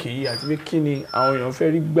orí òkè yìí àti pé kí ni àwọn èèyàn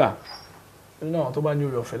fẹ́ rí gbà nínú àwọn tó bá ní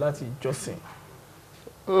oore ọ̀fẹ́ láti jọ́sìn.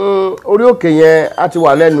 Orí òkè yẹn a ti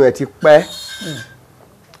wà lẹ́nu ẹ̀ ti pẹ́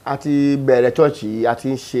a ti bẹ̀rẹ̀ chọ́ọ̀chì a ti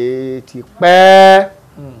ń ṣe ti pẹ́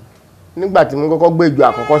nígbà tí mo kọ́kọ́ gbé ìjọ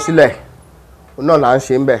àkọ́kọ́ sílẹ̀ náà là ń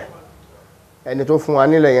ṣe ń bẹ̀ ẹni tó fún wa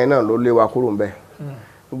nílẹ̀ yẹn náà ló lé wa kúrò ń bẹ̀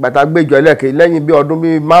ìgbà tá a gbé ìjọ ẹlẹ́ẹ̀kejì lẹ́yìn bí ọdún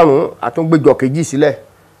bíi 5 a tún gbé ìjọ kejì sílẹ̀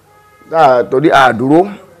torí àdúró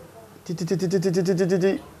títí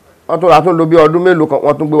wọ́n tún lò bí ọdún mélòó kan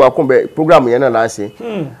wọ́n tún gbé wa kún bẹ̀ program yẹn náà là ń ṣe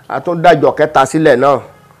a tún dájọ kẹta sílẹ̀ náà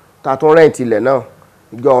ta tún rẹ́ǹtì ilẹ̀ náà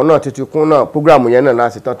ìjọ náà títí kún náà program yẹn náà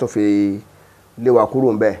láti tán tó fi lé wa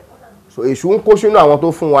kúrò ń bẹ̀ so èṣù ń kó sínú àwọn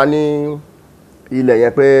tó fún wa ní ilẹ̀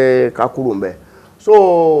yẹn pé ká kúrò ń bẹ̀ so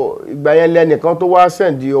ìgbà yẹn lẹ́nìkan tó wá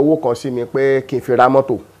sẹ́ǹdì owó kan sí mi pé kí n fi ra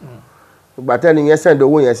mọ́tò ìgbà tẹ́ni yẹn sẹ́ǹdì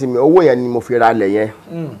owó yẹn sí mi owó yẹn ni mo fi ra ilẹ̀ yẹn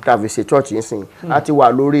tàbí ṣe church yìí sìn á ti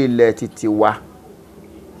wà lórí ilẹ̀ títí wa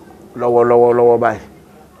lọ́wọ́lọ́wọ́ báyìí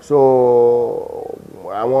so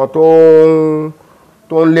àwọn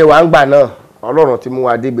tó ń lé wa ń gbà náà Ọlọ́run ti mú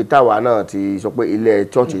wa débi táwa náà ti sọ pé ilé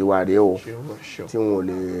church wa rèé o tí wọn ò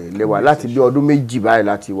lè lé wa láti bí ọdún 2 báyìí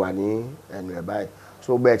láti wà ní ẹnu ẹ̀ báyìí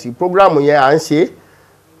so bẹ́ẹ̀ tí program yẹn à ń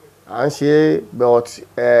ṣe but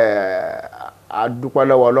a dúpẹ́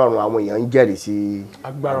lọ́wọ́ Ọlọ́run àwọn èèyàn ń jẹ́rìí sí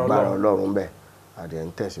agbára Ọlọ́run bẹ́ẹ̀ àdé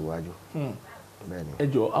ń tẹ̀síwájú bẹ́ẹ̀ ni. Ẹ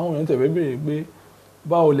jọ̀ọ́ àwọn èèyàn tẹ̀fẹ́ béèrè pé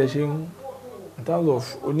báwo lẹ ṣe ń in terms of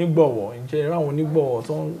onígbọ̀wọ́ ǹjẹ́ irú àwọn onígbọ̀wọ́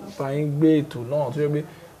tó ń bá yín gbé ètò náà tó yẹ pé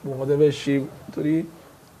gbogbo wọn tẹ́ fẹ́ ṣe torí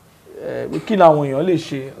kí làwọn èèyàn lè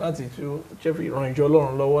ṣe láti jẹ́ fi ìran ìjọ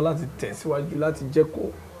Ọlọ́run lọ́wọ́ láti tẹ̀síwájú láti jẹ́ kó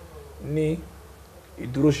ní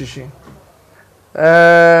ìdúróṣinṣin?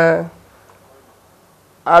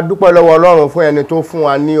 A dúpẹ́ lọ́wọ́ Ọlọ́run fún ẹni tó fún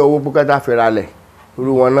wa ní owó pé ká fi ralẹ̀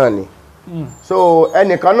irú wọn náà ni. So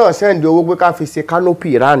ẹnìkan náà sẹ́ndì owó pé ká fi ṣe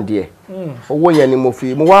canopy ráǹdì ẹ̀. Owó yẹn ni mo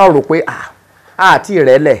wá rò pé àti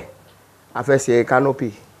ìrẹ́lẹ̀ a fẹ́ ṣe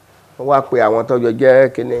canopy. Mo wá pe àwọn tó jẹ́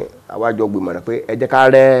kíní àwájọ gbìmọ̀ràn pé ẹ jẹ́ ká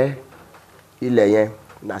rẹ́ ilẹ̀ yẹn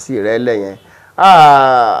nàsí ìrẹ́lẹ̀ yẹn.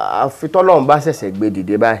 Àfitọ́lọ́run bá ṣẹ̀ṣẹ̀ gbé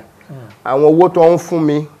dìde báyìí. Àwọn owó tó ń fún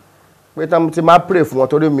mi pé tí máa pray fún wọn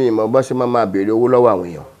torí mi ìmọ̀ bọ́ ṣe máa béèrè owó lọ́wọ́ àwọn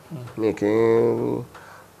èèyàn. Mi kì í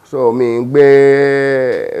so mi ń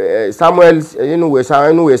gbé Samuel inú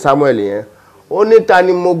ìwé Samuel yẹn. Ó ní ta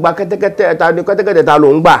ni mo gba kẹ́tẹ́kẹ́tẹ́ ta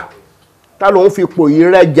ló ń gbà ta ló ń fi ipò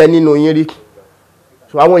yìí rẹ́ jẹ nínú yín rí.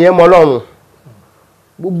 So àwọn yẹn mọ Ọlọ́run.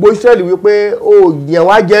 Gbogbo Ísírẹ́lì wípé ó yẹn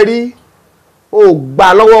wá jẹ rí ó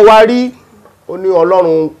gbà lọ́wọ́ wá rí. Ó ní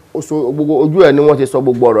Ọlọ́run gbogbo ojú ẹ̀ ni wọ́n ti sọ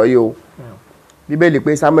gbogbo ọ̀rọ̀ yìí o. Bíbélì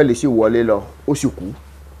pé Samuel sì wọlé lọ ó sì kú.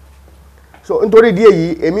 So nítorí ìdí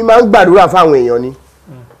èyí èmi máa ń gbàdúrà fáwọn èèyàn ni.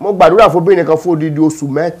 Mo gbàdúrà fún obìnrin kan fún odidi oṣù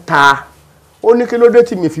 3. Ó ní kí ló dé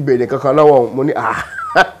tí mi fi béèrè kankan lọ́wọ́ mo ní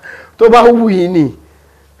tó bá wù yín ni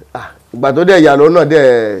ìgbà tó dẹ̀ ìyàlọ́ náà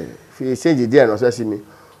dẹ̀ fi ṣéǹjì díẹ̀ ránṣẹ́ sí mi.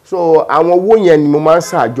 So àwọn owó yẹn ni mo máa ń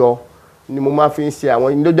ṣàjọ ni mo máa fi ń ṣe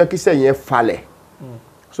àwọn ní ló jẹ́ kí iṣẹ́ yẹn falẹ̀.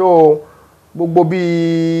 So gbogbo bí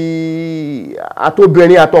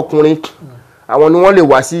àtobìnrin àtọkùnrin àwọn ni wọ́n lè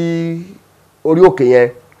wá sí orí òkè yẹn.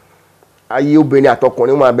 Ayé obìnrin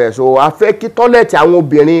àtọkùnrin máa bẹ̀rẹ̀. So a fẹ́ kí tọ́lẹ̀tì àwọn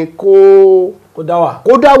obìnrin kó dá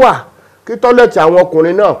wà kí tọ́lẹ̀tì àwọn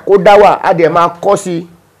ọkùnrin náà kó dá wà. A dẹ̀ máa kọ́ sí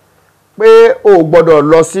pé o gbọ́dọ̀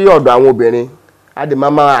lọ sí ọ̀dọ̀ àwọn obìnrin. A dẹ̀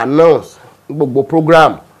máa announce gbogbo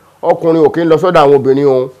program. Ọkùnrin ò kí ń lọ sọ́dọ̀ àwọn obìnrin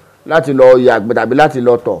òun láti lọ yàgbẹ́ tàbí láti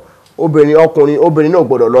lọ tọ̀. Obìnrin náà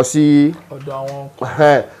gbọ́dọ̀ lọ sí ọ̀dọ̀ àwọn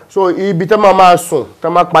ọkùnrin. So ibi tá máa sùn tá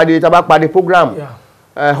bá parí program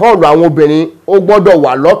hall àwọn obìnrin ó gbọ́dọ̀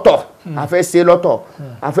wà lọ́tọ̀. A fẹ́ ṣe lọ́tọ̀.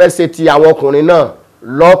 A fẹ́ ṣe ti àwọn ọkùnrin náà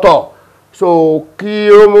lọ́tọ̀. So kí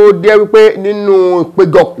ó mú dé wípé nínú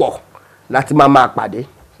ìpéjọpọ̀ láti máa pàdé.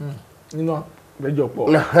 Nínú ìpéjọpọ̀.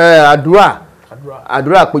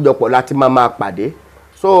 Àdúrà ìpéjọpọ̀ láti máa pàdé.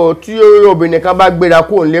 So tí obìnrin kan bá gbéra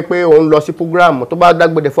kúrò nílé pé òun lọ sí program tó bá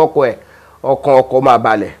dágbére fọ́kọ ẹ̀ ọkọ máa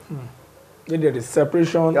balẹ̀. There is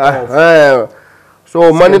separation of.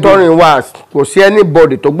 So monitoring wà kò sí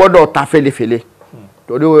anybody tó gbọ́dọ̀ ta fèlèfèlè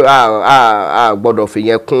torí a gbọ́dọ̀ fi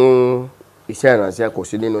yẹn kún iṣẹ́ ìrànṣẹ́ kò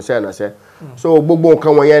sí nínú iṣẹ́ ìrànṣẹ́. So gbogbo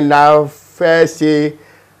nǹkan wọ̀nyẹn la fẹ́ ṣe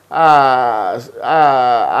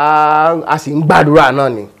a sì ń gbàdúrà náà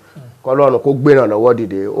ni k'Ọlọ́run kó gbé ìrànlọ́wọ́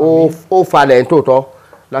dìde. Ó falẹ̀ ní tòótọ́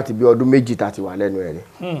láti bí ọdún 2 tá ti wà lẹ́nu ẹ̀ rí.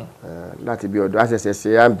 Láti bí ọdún àṣẹ̀ṣẹ̀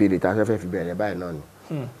ṣe à ń bèrè tá a fẹ́ fi bẹ̀rẹ̀ báyìí náà ni.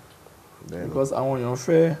 Because àwọn èèyàn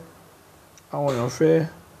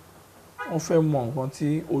fẹ́ mọ nǹkan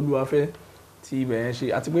tí Olúwa fẹ́ tí ibẹ̀ yẹn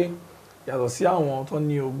ṣe àti pé yàtọ̀ sí àwọn tó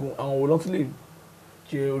ní ogun àwọn wo ló tún lè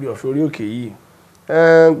jẹ orí ọ̀fẹ́ orí òkè yìí.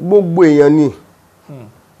 Gbogbo èèyàn ni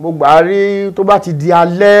gbogbo àárí tó bá ti di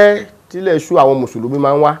alẹ́ tílẹ̀ ṣú àwọn mùsùlùmí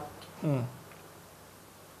máa ń wá.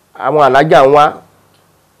 Àwọn alájà ń wá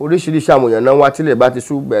oríṣiríṣi àwọn èèyàn náà wá tílẹ̀ bá ti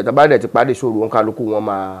ṣú bẹ̀rẹ̀ tá bá dẹ̀ ti parí ìṣòro wọn kálukú wọn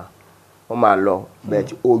máa lọ.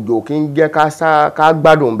 Bẹ̀ẹ̀ òjò kì í jẹ́ ká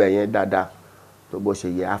gbádùn bẹ̀ yẹn dáadáa tó bó ṣe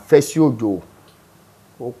yẹ. Afẹ́ sí òjò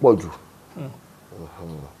ó pọ̀ jù.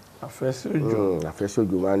 Afẹ́ sí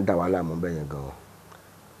òjò máa ń dà wá láàmú bẹ̀ yẹn gan-an.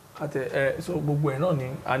 So gbogbo ẹ̀ náà ni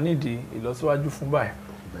a nídìí ìlọsíwájú fún báyìí.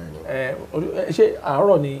 Ṣé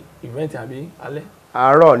àárọ̀ ni event àbí alẹ́?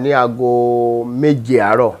 Àárọ̀ ní aago 7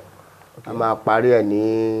 àárọ̀. A máa parí ẹ̀ ní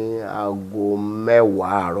aago 10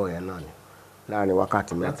 àárọ̀ yẹn náà ni láàrin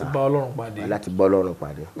wákàtí 3. Láti bá Ọlọ́run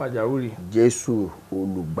pàdé. Pàjáwìrì. Jésù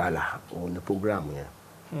olùgbàlà òun ni program yẹn.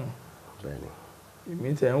 Bẹ́ẹ̀ni.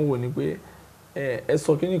 Èmi tẹ̀ ń wò ni pé ẹ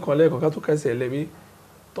sọ kíní kan lẹ́ẹ̀kan ká tó kẹsẹ̀ lẹ́bí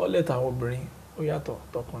tọ́lẹ̀tì àwọn obìnrin ó yàtọ̀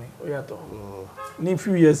tọkùnrin ó yàtọ̀. Ní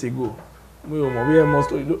few years ago mi ò mọ̀ bí ẹ mọ̀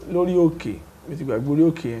lórí òkè mi ti gbàgbé orí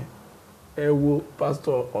òkè yẹn ẹ wo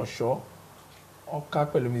pásítọ̀ Ọ̀ṣọ́ ọ̀ká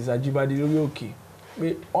pẹ̀lú Mrs. Ajibade lórí òkè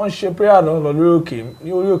pé wọ́n ń ṣe prayer náà lọ lórí òkè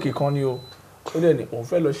ní orí òkè kan ni o ó dẹ̀ ní òun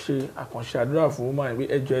fẹ́ lọ ṣe àkànṣe àdúrà fún woman pé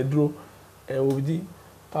ẹjọ́ ẹ dúró ẹ wo bí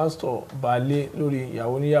pásítọ̀ balẹ̀ lórí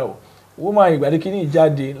ìyàwó níyàwó woman ìgbàdí kìíní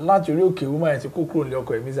jáde láti orí òkè woman ti kó kúrò nílé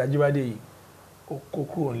ọkọ ẹ̀ Mrs. Ajibade yìí ó kó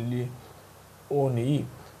kúrò nílé òun nìyí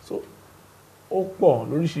so ó pọ̀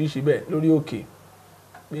lóríṣiríṣi bẹ́ẹ̀ lórí òkè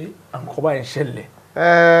pé àǹkọ́ báyìí ń ṣẹlẹ̀.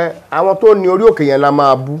 Àwọn tó ní orí òkè yẹn la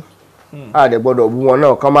máa bú a dẹ̀ gbọ́dọ̀ bú wọn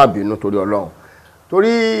náà kán má bínú torí Ọlọ́run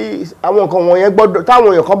torí àwọn nǹkan wọ̀nyẹn gbọ́dọ̀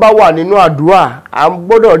táwọn èèyàn kan bá wà nínú àdúrà a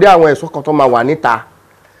gbọ́dọ̀ rí àwọn ẹ̀ṣọ́ kan tó máa wà níta.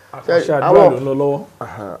 Àkànṣe àdúrà ló ń lọ lọ́wọ́.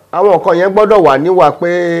 Àwọn nǹkan yẹn gbọ́dọ̀ wà níwà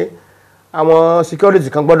pé àwọn security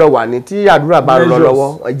kan gbọ́dọ̀ wà ní tí àdúrà bá ń lọ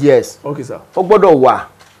lọ́wọ́. Yes. Okay sir. Ó gbọ́dọ̀ wà.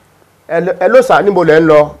 Ẹ ló sà níbo lẹ ń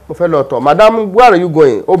lọ? Mo fẹ́ lọ tọ̀. Madam, where are you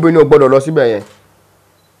going? Obìnrin ò gbọ́dọ̀ lọ síbẹ̀ yẹn.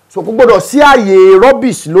 So kò gbọ́dọ̀ sí àyè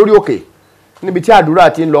rubbish lórí òkè níbi tí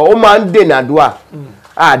àdúrà ti ń lọ. Ó máa ń dènà àdúrà.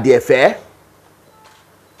 Àdì ẹ̀fẹ́.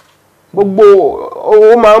 Gbogbo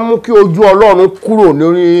ó máa ń mú kí ojú Ọlọ́run kúrò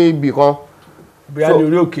lórí ibì kan. Bí a ní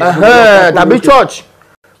orí òkè. Tàbí church.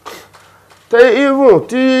 Even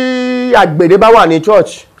tí àgbèrè bá wà ní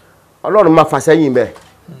church, Ọlọ́run máa fà sẹ́yìn bẹ́ẹ̀.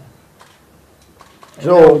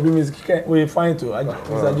 So we find to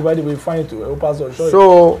Mr. Ajibade we find to o pastor show.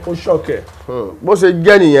 So o shock e. Bó ṣe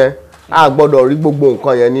jẹ́ nìyẹn, a gbọ́dọ̀ rí gbogbo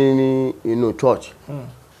nǹkan yẹn ní inú church.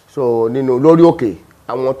 So nínú lórí òkè,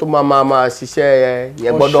 àwọn tó máa ṣiṣẹ́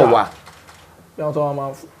yẹn gbọ́dọ̀ wà. Àwọn tó máa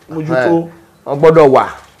mójútó. Wọ́n gbọ́dọ̀ wà.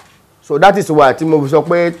 So that is why tí mo fi sọ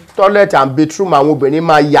pé toilet and bathroom àwọn obìnrin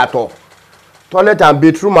máa yàtọ̀. Toilet and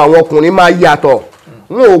bathroom àwọn ọkùnrin máa yàtọ̀.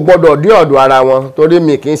 Wọn ò gbọ́dọ̀ dé ọ̀dọ̀ ara wọn torí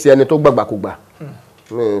mi kì í ṣe ẹni tó gbàgbàkúgbà.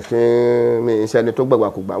 Mi ń ṣe ẹni tó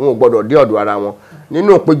gbàgbàkúgbà. Wọn ò gbọ́dọ̀ dé ọ̀dọ̀ ara wọn.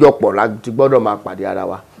 Nínú ìpéjọpọ̀ la ti gbọ́dọ̀ máa pàdé ara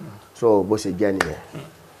wa. So bó ṣe jẹ́ nìyẹn.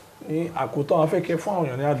 Ní àkótán a fẹ́ kẹ́ fún àwọn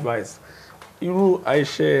èèyàn ní advice. Irú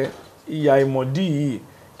àìṣe ìyà ìmọ̀dí yìí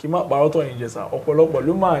kí má parọ́ tọ̀ yín jẹ sà. Ọ̀pọ̀lọpọ̀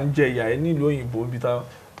ló máa ń jẹ ìyà ẹ̀ nílùú òyìnbó ibi tán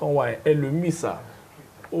wà ẹlòmíì sà.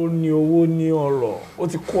 Ó ní owó ní ọrọ̀. Ó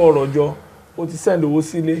ti kó ọrọ̀ jọ. Ó ti send owó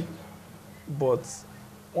sílé. But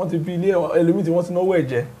wọ́n ti fi ilé ẹlòmíì tí wọ́n ti náwó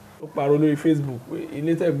ẹ̀jẹ̀. Ó parọ́ lórí Facebook pé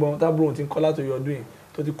ilé tẹ̀gbọ́n tábúrò ti ń kọ́ látòyọ ọdún yìí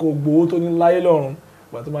tó ti kó gbowó tó ní láyé lọ́run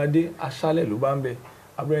ìgbà tó máa dé aṣálẹ̀ ló bá ń bẹ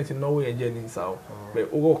abúlé ti náwó yẹn jẹ ní ìsàwọ̀ pé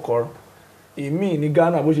owó kọ́ èmi ní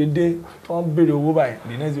Ghana bó ṣe dé tó ń béèrè owó báyìí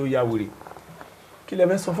the next day ó ya wèrè kí lẹ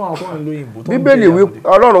fẹ́ sọ fún àwọn tó ń lo òyìnbó tó ń Bíbélì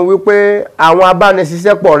Ọlọ́run wípé àwọn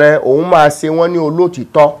abániṣiṣẹ́pọ̀ rẹ òun máa ṣe wọ́n ní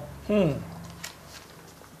olótìtọ́.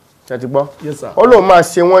 Ṣé ti gbọ́? Yes sir. Ọlọ́run máa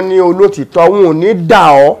ṣe wọ́n ní olótìtọ́, wọn ò ní dà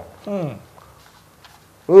ọ́.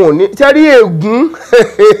 Wọn ò ní tẹ́rí ègún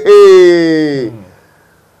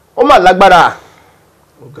ó mà lágbára.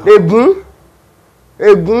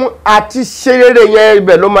 Ègún àti ṣerere yẹn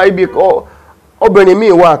ibẹ̀ ló máa ibi obìnrin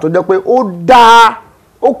míì wà tó jẹ́ pé ó dáa,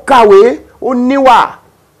 ó kàwé, ó níwà.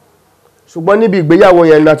 Ṣùgbọ́n níbi ìgbéyàwó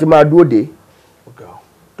yẹn láti máa dúró dé.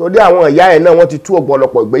 Torí àwọn ìyá ẹ̀ náà wọ́n ti tú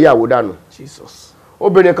ọ̀pọ̀lọpọ̀ ìgbéyàwó dànù.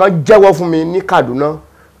 Obìnrin kan jẹ́wọ́ fún mi ní Kaduna.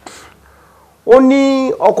 Ó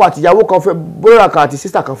ní ọkọ àtìyàwó kan fẹ́ brother kan àti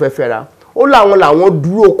sister kan fẹ́ fẹ́ra. Ó làwọn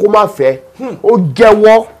dúró kó má fẹ́. Ó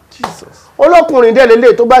jẹ́wọ́. Ọlọ́kùnrin dẹ̀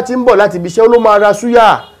lélẹ̀ tó bá ti ń bọ̀ láti ibi iṣẹ́ ló máa ra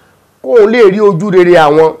súyà kóun lè rí ojú rere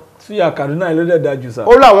àwọn. Súyà Kaduna ló dẹ̀ dájú sá.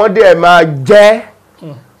 Ó láwọn dẹ̀ máa jẹ́.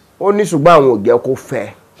 Ó ní ṣùgbọ́n àwọn ò jẹ́ kó fẹ́.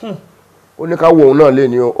 Ó ní ká wo òun náà lé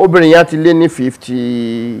ní o. Obìnrin yẹn ti lé ní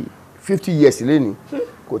 50 years lé ní.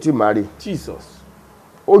 Kò tí marry.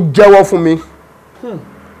 Ó jẹ́wọ́ fún mi.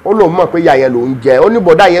 Ó lóun mọ̀ pé ìyá yẹn lòun jẹ́. Ó ní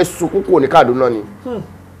bọ̀dá yẹn sunkún kò ní Kaduna ni.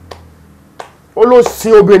 Ó ló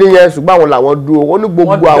sin obìnrin yẹn ṣùgbọ́n àwọn làwọn dúró. Ó ní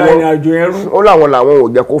gbogbo àwọn ó láwọn làwọn ò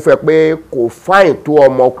jẹ́ kó fẹ́ pé kò fáìn tó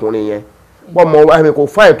ọmọkùnrin yẹn. Kò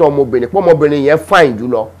fáìn tó ọmọbìnrin. Ọmọbìnrin yẹn fáìn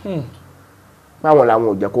jùlọ. Báwọn làwọn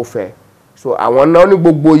ò jẹ́ kó fẹ́. So àwọn náà ní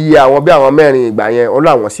gbogbo iye àwọn bí àwọn mẹ́rin ìgbà yẹn ó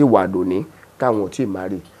láwọn sì wà dòní táwọn ò tí ì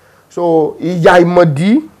marry. So ìyà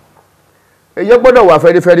ìmọ̀dí èyí gbọ́dọ̀ wà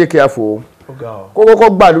very very careful. Kó kọ́kọ́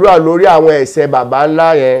gbàdúrà lórí àwọn ẹ̀ṣẹ̀ bàbá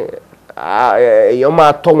ńlá yẹn èèyàn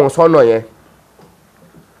máa tọ́ wọn sọ́nà yẹn.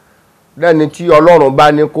 Lẹ́ni tí Ọlọ́run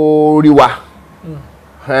bá ní kó rí wa.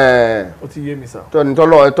 Ó ti yé mi sá.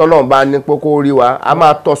 Tọ́lọ́run bá ní pé kó rí wa a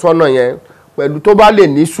máa tọ́ sọ́nà yẹn pẹ̀lú tó bá lè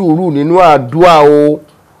ní sùúrù nínú àdúrà o.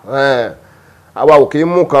 Àwa ò kì í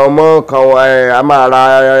mú kan mọ́ kan a máa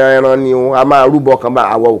ra ẹran ni o a máa rúbọ kan bá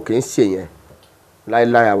àwa ò kì í ṣe yẹn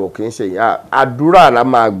láíláí àwa ò kì í ṣe yẹn àdúrà la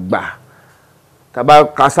máa gbà tàbá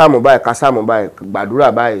kásámù báyìí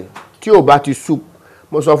gbàdúrà báyìí tí ò bá ti sú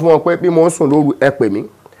mo sọ fún wọn pé bí mo ń sùn lóru ẹ pè mí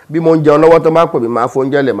bí mo ń jẹun lọ́wọ́ tó máa pè mí máa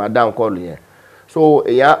fóúnjẹ lè máa dáhùn kọ́ọ̀lù yẹn so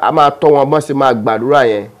èèyàn a máa tọ́ wọn bọ́n sí máa gbàdúrà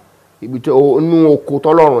yẹn ibi tó inú oko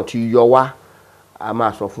tọ́lọ́run ti yọ wá a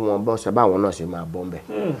máa sọ fún wọn bọ́n ṣe báwọn náà ṣe máa bọ́ ńbẹ̀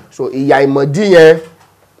so ìyà ìmọ̀dí yẹn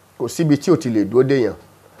kò síbi tí ò ti lè dúró déyàn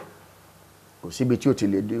kò síbi tí ò ti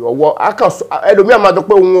lè dé ọwọ́ ẹlòmíà máa sọ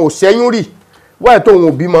pé òun ò ṣẹ́yún rí wáyé tó òun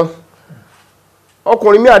ò bímọ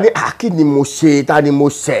ọkùnrin mìíràn ní kí ni mo ṣe ta ni mo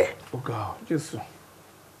ṣẹ̀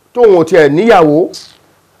tóun ò tiẹ̀ níyàwó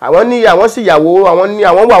àwọn sì yàwó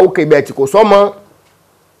àwọn wà òkè bẹ̀ tí kò sọ́mọ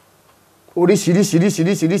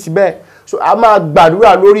oríṣiríṣiríṣiríṣiríṣi bẹ́ẹ̀ so a máa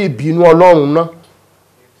gbàdúrà lórí ìbínú Ọlọ́run náà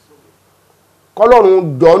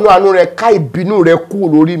kọ́lọ́run jọ̀ọ́nú àánú rẹ̀ ká ìbínú rẹ̀ kú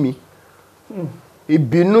lórí mi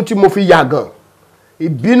ìbínú tí mo fi yàgàn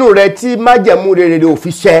ìbínú rẹ̀ tí májẹ̀mú rere ò fi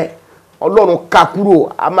ṣẹ Ọlọ́run ká kúrò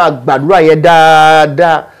a máa gbàdúrà yẹn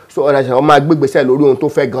dáadáa so ọ̀nàṣẹ̀ wọn máa gbégbèsè lórí ohun tó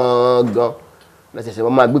fẹ́ gangan ọ̀nàṣẹ̀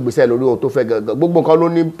wọn máa gbégbèsè lórí ohun tó fẹ́ gangan gbogbo nǹkan ló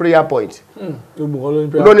ní prayer point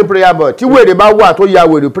ló ní prayer point tí wèrè bá wà tó ya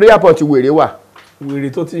wèrè prayer point wèrè wà wèrè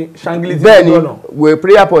tó ti ṣángílì ti bẹ́ẹ̀ ni wèrè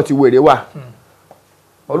prayer point wèrè wà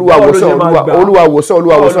Olúwa wòsàn Olúwa wòsàn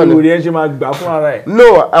Olúwa wòsàn ni wèrè yẹn ṣe máa gbà fún ara ẹ̀ no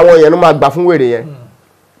àwọn èèyàn ló máa gbà fún wèrè yẹn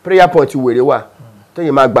prayer point wèrè wà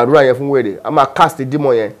téèyàn máa gbàdúrà yẹn fún wèrè a máa cast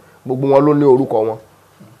demon yẹn gbogbo wọn ló ní orúkọ wọn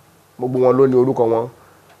gbogbo wọn ló ní orúkọ wọn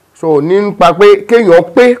so nípa pé kéèyàn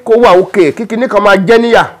pé kó wà òkè kíkiní kan máa jẹ́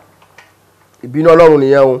níyà ìbínú Ọlọ́run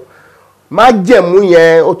nìyẹn o májẹ̀mú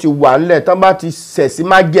yẹn ó ti wà nílẹ̀ tán bá ti ṣẹ̀ sí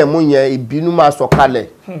májẹ̀mú yẹn ìbínú máa sọ̀kalẹ̀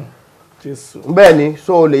bẹ́ẹ̀ ni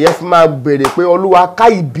so lè yẹ fi máa béèrè pé Olúwa ká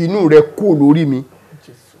ìbínú rẹ kú lórí mi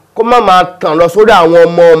kó má máa tàn lọ sórí àwọn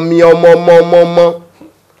ọmọ mi ọmọ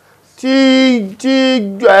tí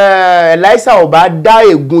Elisa ò bá dá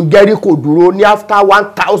ègún Jericho dúró ní after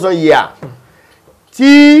 1000 years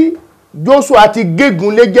tí Joshua ti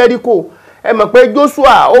gégùn lé Jericho ẹ mọ̀ pé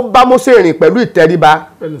Joshua ó bá Mósè rìn pẹ̀lú ìtẹríba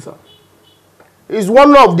is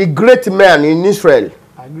one of the great men in Israel.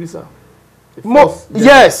 I agree, sir.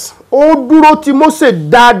 Yes ó dúró ti Mósè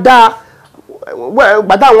dáadáa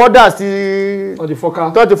gbàtà àwọn dà sí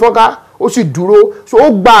tọ́tí fọ́ká ó sì dúró so ó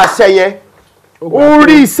gba àṣẹ yẹn ó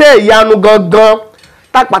rí iṣẹ́ ìyanu gangan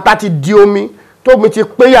tápàtà ti di omi tómi ti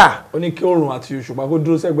péyà ó ní kí oòrùn àti òṣùpá kó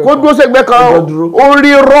dúró sẹ́gbẹ́ kan ó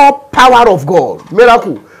rí raw power of God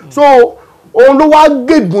miracle so òun ló wá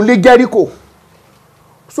gégùn lé Jericho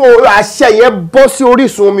so àṣẹ yẹn bọ́ sí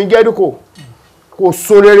orísun omi Jericho kò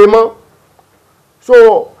so rere mọ́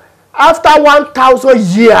so after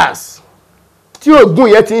 1000 years tí ògùn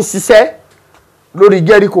yẹn ti ń ṣiṣẹ́ lórí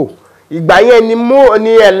Jericho ìgbà yẹn ni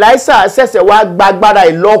Elisa ṣẹ̀ṣẹ̀ wá gbàgbára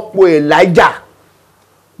ìlọ́po Elijah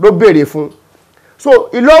ló béèrè fún so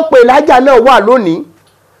ìlọ́po Elijah náà wà lónìí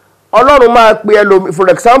Ọlọ́run máa pe ẹlòmí for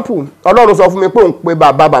example Ọlọ́run sọ fún mi pé òun pe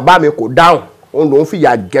bàbá mi kò dáhùn òun lòun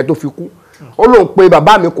fìyà jẹ tó fi kú ó lóun pe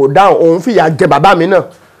bàbá mi kò dáhùn òun fìyà jẹ bàbá mi náà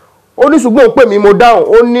ó ní ṣùgbọ́n òun pè mí mo dáhùn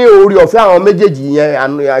ó ní orí ọ̀fẹ́ àwọn méjèèjì yẹn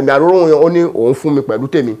àmì àróró yẹn ó ní òun fún mi pẹ̀lú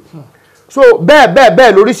tèmi so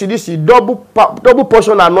bẹ́ẹ̀ lóríṣiríṣi double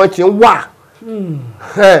portion anointing wà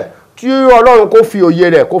tí Ọlọ́run kó fi òye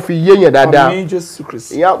rẹ̀ kó fi yéèyàn dáadáa àmín Jésù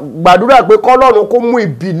Kristi gbàdúrà pé kọ́lọ́run kó mú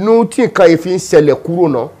ìbínú tí nǹkan yìí fi ń ṣẹlẹ̀ kúrò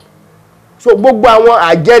náà so gbogbo àwọn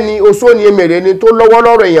àjẹni oṣó ni emèrè ni tó lọ́wọ́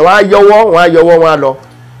lọ́rọ̀ èèyàn wọ́n á yọwọ́ wọn á lọ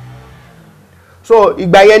so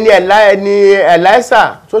ìgbà yẹn ni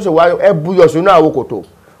Elisa tó ṣe wá ẹbúyọ̀ sínú àwọn kòtò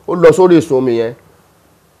ó lọ sórí ìsun omi yẹn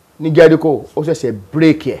ní Jericho ó ṣẹ̀ṣẹ̀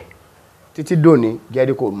break ẹ̀ títí dòní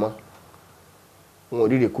Jericho mọ́ wọn ò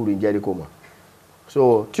rí ìrèkúrò ní Jericho mọ́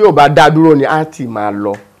so tí ò bá dá dúró ni á ti máa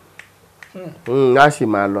lọ á sì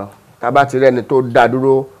máa lọ tá bá ti rẹ́ni tó dá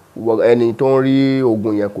dúró ẹni tó ń rí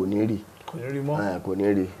ogun yẹn kò ní rí kò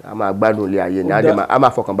ní rí a máa gbádùn ilé ayé ni a máa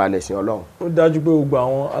fọkàn balẹ̀ sí Ọlọ́run. ó dájú pé gbogbo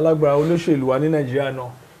àwọn alágbára olóṣèlú wa ní Nàìjíríà náà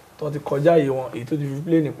tó ti kọjá yìí wọn èyí tó ti fi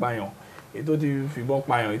pléènì pààyàn èyí tó ti fìbọn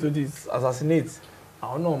pààyàn èyí tó ti assassinate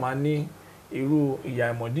àwọn náà máa ní irú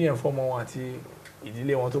ìyà ìmọ̀dí yẹn fọ́mọ wọn àti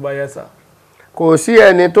ìdílé wọn tó bá yẹ sà. kò sí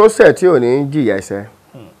ẹni tó ṣẹ̀ tí ò ní jìyà ẹ̀ṣẹ̀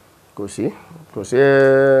kò sí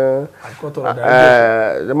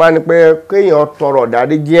ẹ máa ní pé kéèyàn tọrọ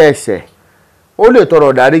dáríjì ẹ̀ṣẹ̀ ó lè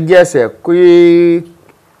tọrọ dáríjì ẹ̀ṣẹ̀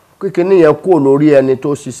kíkiní yẹn kúrò lórí ẹni tó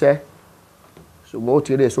ṣiṣẹ́ ṣùgbọ́n ó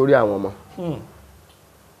ti rè sórí àwọn ọmọ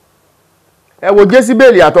ẹ wo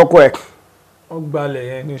Jésíbélì àtọkọ ẹ̀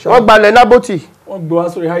wọ́n gbalẹ̀ Nábótì wọ́n gbé wá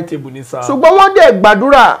sórí high table ní sáà ṣùgbọ́n wọ́n dẹ̀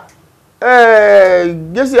gbàdúrà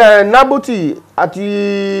Nábótì àti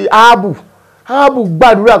Áhábù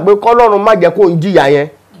gbàdúrà pé kọ́lọ́run má jẹ́ kó ń jìyà yẹn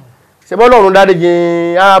ṣebí Ọlọ́run dáríjì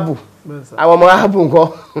Áhábù àwọn ọmọ Áhábù ńkọ́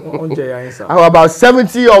àwọn about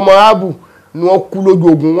 70 ọmọ Áhábù ni wọ́n kú lójú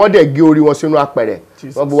ogun wọ́n dẹ̀ gé orí wọn sínú apẹ̀rẹ̀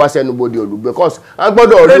wọ́n gbé wá sẹ́nu bodè òlù because wọ́n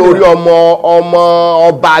gbọ́dọ̀ rí orí ọmọ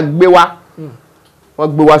ọba gbé wá wọ́n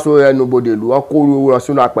gbé wá sórí ẹnu bodè ìlú wọ́n kó wọn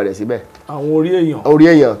sínú apẹ̀rẹ̀ síbẹ̀. àwọn orí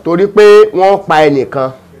èèyàn torí pé wọ́n pa ẹnìkan.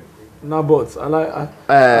 Nabot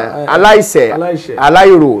aláìṣẹ̀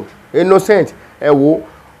aláìrò innocent ẹ wo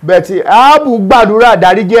bẹ́ẹ̀ tí Áhábù gbàdúrà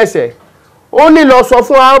dáríjì ẹ̀ṣẹ̀ ó ní lọ sọ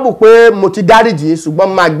fún Áhábù pé mo ti dáríjì ṣùgbọ́n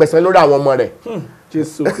máa gbẹ̀san lórí àwọn ọmọ rẹ̀.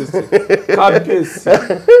 Jésù Kristi kábíyèsí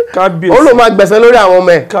ó ló máa gbẹ̀san lórí àwọn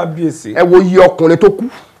ọmọ ẹ̀ kábíyèsí ẹ wo iye ọkùnrin tó kú.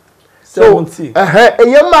 70.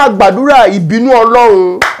 èyàn máa gbàdúrà ìbínú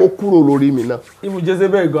Ọlọ́run ó kúrò lórí mi náà. ìmú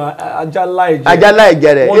Jésébẹ́lì gan ajá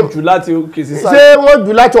láìjẹ rẹ̀ wọ́n jù láti òkè sí sáà. ṣé wọ́n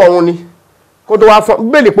jù láti ọ̀run ni kó tó wá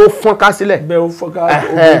fọ́n bẹ́ẹ̀lì pé ó fọ́n ká sílẹ̀. bẹ́ẹ̀ ó fọ́n ká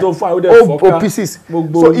ogun tó fọ́n ó dẹ̀ fọ́n ká ó pieces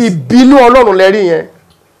so ìbínú Ọlọ́run lẹ́rí yẹn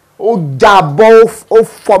ó jàbọ́ ó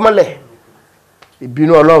fọmọ́lẹ̀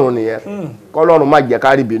ìbínú Ọlọ́run nìyẹn kọ́lọ́run má jẹ́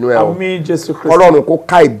ká rí ìbínú ẹ̀ o àmín Jésù Kristi kọ́lọ́run kó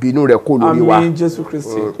ká ìbínú rẹ̀ kó lórí wa àmín Jésù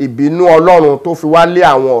Kristi ìbínú Ọlọ́run tó fi wá lé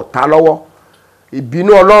àwọn ọ̀tá lọ́wọ́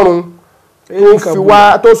ìbínú Ọlọ́run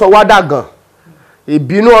tó sọ wá dàgàn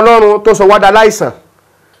ìbínú Ọlọ́run tó sọ wá dà láìsàn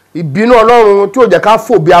ìbínú Ọlọ́run tí ò jẹ́ ká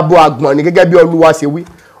fò bí abo àgbọ̀n ní gẹ́gẹ́ bí Olúwa ṣe wí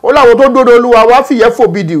ó láwọn tó dódò Olúwa wọ́n fìyẹ́ fò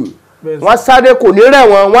bí dìwì wọ́n sáré kò ní rẹ̀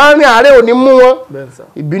wọ́n wọ́n rìn àárẹ̀ ò ní mú wọn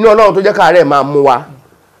ìbínú Ọlọ́run tó jẹ́ ká àárẹ̀ máa mú wa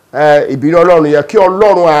ìbínú Ọlọ́run yẹ kí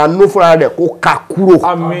Ọlọ́run àánú fúnra rẹ̀ kó ká kúrò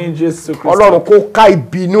àmín Jésù Kristi Ọlọ́run kó ká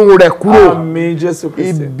ìbínú rẹ̀ kúrò àmín Jésù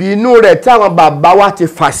Kristi ìbínú rẹ̀ tí àwọn bàbá wa ti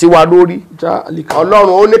fà sí wa lórí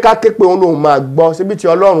Ọlọ́run ó ní ká ké pé òun lòun máa gbọ́ síbi tí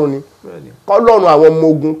Ọlọ́run ni kọ́lọ́run àwọn ọmọ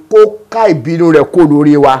ogun kó ká ìbínú rẹ̀ kó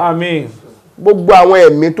lórí wa àmín gbogbo àwọn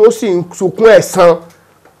ẹ̀mí tó sì ń sunkún ẹ̀san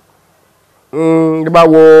bá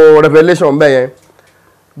wo Revelation bẹ́ẹ̀ yẹn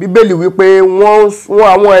Bíbélì wípé wọ́n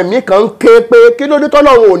àwọn ẹ̀mí kan ń ké pé kí ló dé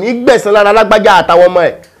tọ́lọ́run ò ní gbẹ̀san lára lágbájá àtàwọn ọmọ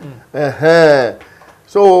ẹ̀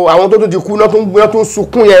so àwọn tó tún ti kú náà tún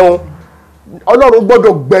sunkún yẹn o Ọlọ́run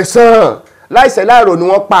gbọ́dọ̀ gbẹ̀san láìṣẹ̀ láìrò ni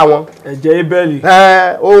wọ́n pa wọn ẹ̀jẹ̀ Ébẹ́lì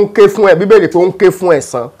ó ń ké fún ẹ̀ Bíbélì pé ó ń ké fún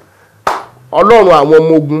ẹ̀san Ọlọ́run àwọn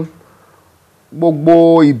ọmọ ogun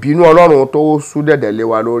gbogbo ìbínú Ọlọ́run tó sú dẹ̀dẹ̀ lé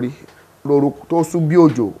wa lórí tó sú bí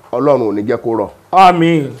òjò Ọlọ́run ò ní jẹ́ kó rọ̀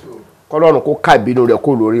àmín kọ́lọ́run kó ká ìbínú rẹ̀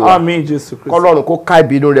kó lórí wa àmín Jésù Kristi kọ́lọ́run kó ká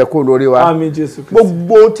ìbínú rẹ̀ kó lórí wa àmín Jésù Kristi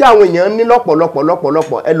gbogbo tí àwọn èèyàn ní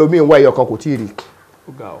lọ́pọ̀lọpọ̀ ẹlòmíín wá ẹyọ kan kò tí ì rí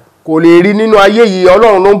kò lè rí nínú ayé yìí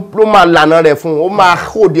Ọlọ́run ló máa lànà rẹ̀ fún ó máa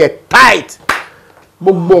hold it tight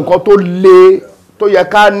gbogbo nǹkan tó le tó yẹ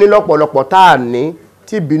ká ní lọ́pọ̀lọpọ̀ tá à ní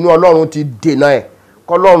tí ìbínú Ọlọ́run ti dènà ẹ̀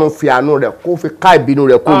kọ́lọ́run fi àánú rẹ̀ kó fi ká ìbínú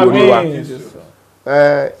rẹ̀ kó lórí wa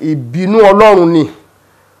ìbínú Ọlọ́run ni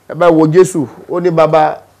ẹ bá wo Jésù ó ní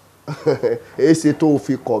bàbá èsì tó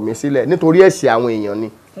fi kọ̀ mí sílẹ̀ nítorí ẹ̀ṣẹ̀ àwọn èèyàn ni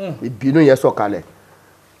ìbínú yẹn sọ̀kalẹ̀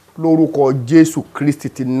lórúkọ Jésù Kristi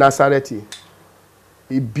ti Násárẹ́tì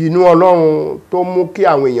ìbínú Ọlọ́run tó mú kí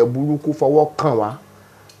àwọn èèyàn burúkú fọwọ́ kàn wá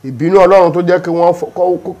ìbínú Ọlọ́run tó jẹ́ kí wọ́n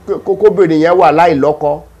kókóbìnrin yẹn wà láì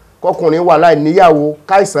lọ́kọ kọkùnrin wà láì níyàwó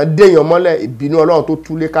káìsàn déèyàn mọ́lẹ̀ ìbínú Ọlọ́run tó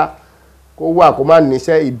túlé ká kó wà kó má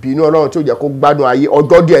níṣẹ́ ìbínú Ọlọ́run tí ó jẹ́ kó gbádùn ayé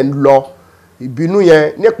ọjọ́ díẹ̀ ń lọ ìbínú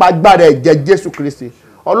yẹn nípa agbára ẹ̀jẹ̀ Jésù Kristi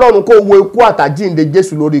Ọlọ́run kó wo ikú àtàjíǹde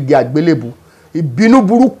Jésù lórí igi àgbélébù ìbínú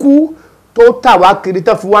burúkú tó tà wá kiri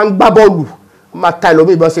tó fi wá ń gbá bọ́ọ̀lù máa ta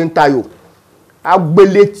ìlọ́mí ìbọn ṣe ń tayò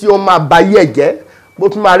agbélé tí ó máa ba ayé ẹ̀jẹ̀ bó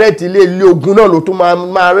tún máa rẹ́ẹ̀tì ilé ogun náà ló tún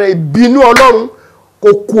máa rẹ́ ìbínú Ọlọ́run kó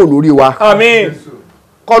kú lórí wa àmín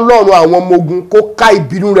kọ́lọ́run àwọn ọmọ ogun kó ká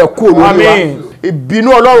ìbínú rẹ̀ kú lórí wa ìbínú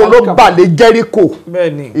Ọlọ́run ló bà lé Jẹ́ríkò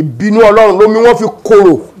ìbínú Ọlọ́run ló mí wọ́n fi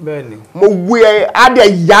korò mo wí adẹ̀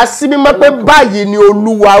yá sí mímọ́ pé báyìí ni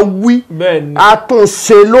Olúwa wí a tún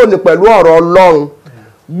ṣe lónìí pẹ̀lú ọ̀rọ̀ Ọlọ́run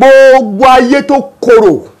gbogbo ayé tó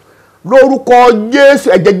korò lórúkọ Jésù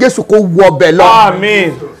ẹ̀jẹ̀ Jésù kó wọbẹ̀ lọ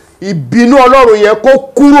àmín ìbínú Ọlọ́run yẹn kó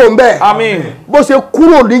kúrò ń bẹ̀ àmín bó ṣe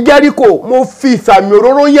kúrò ní Jẹ́ríkò mo fi ìfàmì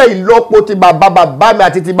òróró yẹ ìlọ́po ti bàbá mi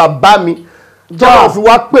àti ti bàbá mi jọ́nà fi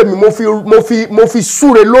wá pè mí mo fi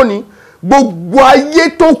súre lónìí gbogbo ayé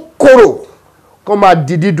tó korò kó máa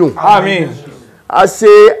di dídùn àmín a ṣe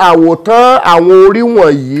àwòtán àwọn orí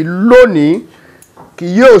wọ̀nyí lónìí kì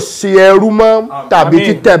yóò ṣe ẹrú mọ́ tàbí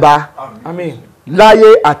títẹ̀ba àmín láyé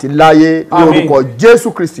àti láyé ní orúkọ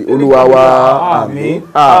Jésù Kristi Olúwa wa àmín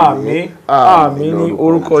àmín àmín ní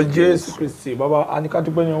orúkọ Jésù Kristi bàbá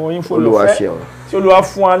anikadúpẹ́ ní ọwọ́ yín fún olùfẹ́ tí Olúwa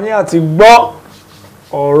fún wa ní àti gbọ́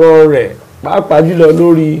ọ̀rọ̀ rẹ̀ pàápàá jùlọ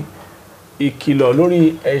lórí ìkìlọ̀ lórí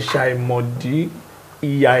ẹ̀ṣà ìmọ̀dí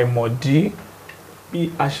ìyà ìmọ̀dí bí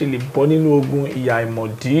a ṣe lè bọ́ nínú ogun ìyà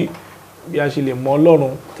ìmọ̀dí bí a ṣe lè mọ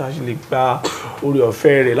Ọlọ́run tí a ṣe lè gba oore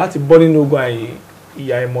ọ̀fẹ́ rẹ̀ láti bọ́ nínú ogun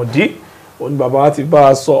ìyà ìmọ̀dí òun bàbá wa ti bá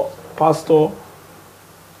a sọ Pásítọ̀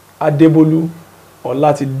Adébólú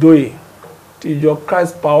Ọlátídóyè ti ìjọ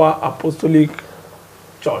Christ Power Apostolic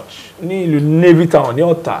Church ní ìlú Navy Town ní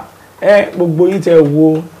Ọ̀tà gbogbo yín tẹ́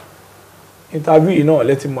wo interview yìí náà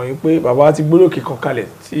lẹ́tí mọ̀ yín pé bàbá wa ti gbólókè kan kalẹ̀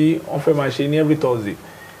tí wọ́n fẹ́ máa ṣe ní every Thursday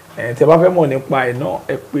tẹ́ bá fẹ́ mọ̀ nípa ẹ̀ náà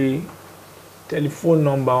ẹ pè tẹlifóònù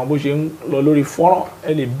nọ́mbà wọn bó ṣe ń lọ lórí fọ́nrán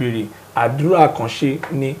ẹ lè béèrè àdúrà àkànṣe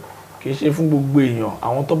ni kì í ṣe fún gbogbo èèyàn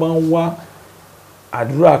àwọn tó bá ń wá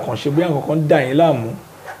àdúrà àkànṣe bóyá nǹkan kan dà yín láàmú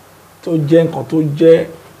tó jẹ́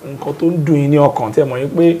nǹkan tó ń dùn yín ní ọkàn tẹ́ mọ̀ yín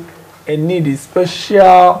pé ẹ need a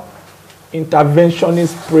special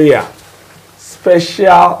interventionist prayer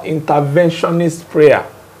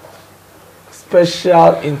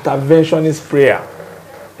special interventionist prayer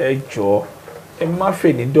ẹ jọ̀ọ́ ẹ má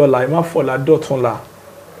fẹ́ ní dọ́là ẹ má fọ̀la dọ̀túnla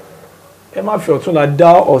ẹ má fẹ́ ọ̀túnla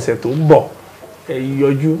dá ọ̀sẹ̀ tó ń bọ̀ ẹ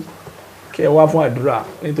yọjú kẹ́ wá fún àdúrà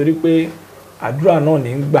nítorí pé àdúrà náà ní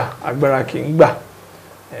ń gbà agbára kì í gbà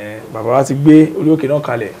bàbá wa ti gbé orí òkè náà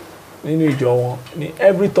kalẹ̀ nínú ìjọ wọn ní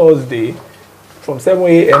every Thursday from 7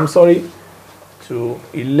 a.m. to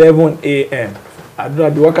 11 a.m. àdúrà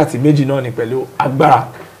bí wákàtí méjì náà ni pẹ̀lú agbára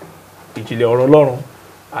ìjìnlẹ̀ ọ̀rọ̀ Ọlọ́run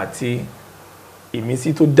àti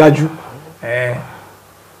ìmísí tó dájú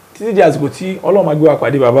títí di àsìkò tí Ọlọ́run máa gbé wa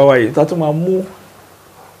pàdé bàbá wa yìí tá tún máa mú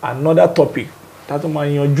another topic tá tún máa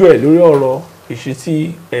yanjú ẹ̀ lórí ọ̀rọ̀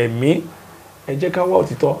ìṣítí ẹ̀mí. Ẹ jẹ́ ká wá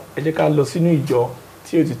òtítọ́, ẹ jẹ́ ká lọ sínú ìjọ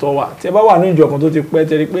tí òtítọ́ wà. Tí ẹ bá wà nínú ìjọ kan tó ti pẹ́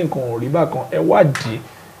tẹ́ rí pé nǹkan ò rí bákan, ẹ wádìí,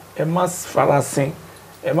 ẹ má farasin,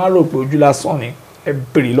 ẹ má rò pé ojú lásán ni, ẹ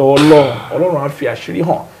béèrè lọ́wọ́ Ọlọ́run. Ọlọ́run á fi àṣírí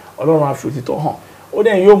hàn, Ọlọ́run á fi òtítọ́ hàn. Ó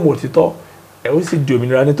dẹ̀ yóò mú òtítọ́, ẹ ó sì di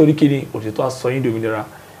òmìnira nítorí kí ni òtítọ́ á sọ yín di òmìnira.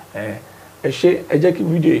 Ẹ ṣé, ẹ jẹ́ kí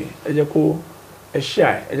fídíò yìí, ẹ jẹ́ kó ẹ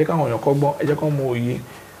share, ẹ jẹ́ káwọn èèyàn kọ́gbọ́n, ẹ jẹ́ kó mọ òye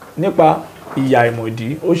nípa ìyà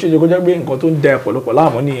ìmọ̀dí. Ó ṣe é ṣe kó jẹ́ pé nǹkan tó ń da ọ̀pọ̀lọpọ̀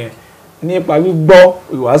láàmú nìyẹn. Nípa gbígbọ́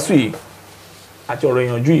ìwàásù yìí àti ọ̀rọ̀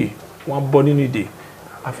ìyànjú yìí wọ́n bọ́ nínú ìdè.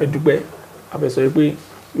 A fẹ́ dúpẹ́, a fẹ́ sọ pé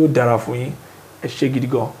yóò dára fún yín. Ẹ ṣé gidi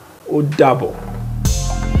gan, ó dàbọ̀.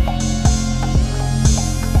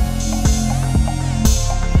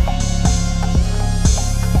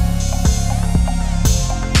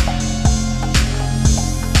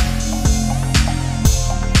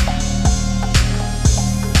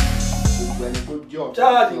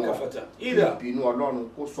 Ìbínú Ọlọ́run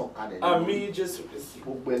kó sọ̀kalẹ̀ lórí. Àmín Jésù Kristi.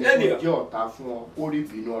 Gbogbo ẹni tó jẹ́ ọ̀tá fún ọ kó rí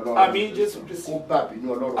ìbínú Ọlọ́run. Àmín Jésù Kristi. Kó bá ìbínú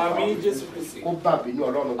Ọlọ́run. Àmín Jésù Kristi. Kó bá ìbínú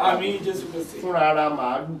Ọlọ́run. Àmín Jésù Kristi. Fúnra ara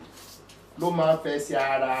màálù ló máa ń fẹ́ sí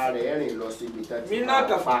ara rẹ̀ rìn lọ síbi tán tí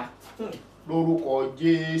wọ́n pa. Lórúkọ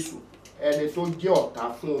Jésù, ẹni tó jẹ́ ọ̀tá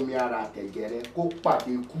fún omi ara àtẹ̀jẹ̀ rẹ kó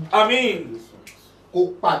pàdé ikú. Àmín. Kó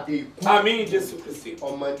pàdé ikú. Àmín Jésù Kristi.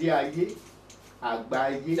 Ọmọdé ayé, àgbà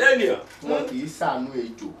ayé, wọn kì í ṣàánú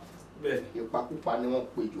ejò. Ìpakúpa ni wọ́n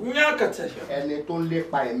pè jù. Ẹni tó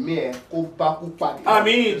lépa ẹ̀mí ẹ kó bá kú pàdé.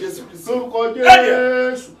 Àmín Jésù Kristi. Lórúkọ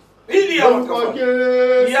Jésù. Lórúkọ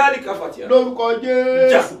Jésù. Lórúkọ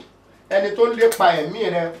Jésù. Ẹni tó lépa ẹ̀mí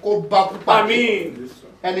rẹ kó bá kú pàdé. Àmín.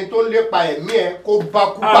 Ẹni tó lépa ẹ̀mí ẹ kó bá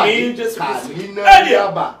kú pàdé. Àmín Jésù Kristi. Kàlínà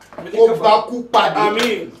yaba kó bá kú pàdé.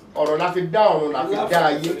 Àmín. Ọ̀rọ̀ la fi dá ọ̀run la fi dá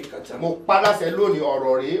ayé. Mo pa láṣẹ lónìí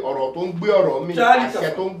ọ̀rọ̀ rèé, ọ̀rọ̀ tó ń gbé ọ̀rọ̀ mi, àṣẹ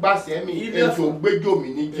tó ń gbàṣẹ mi, èso gbéjò mi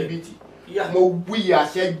ní jìbìtì. Mo wí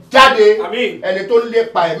àṣẹ jáde. Ẹni tó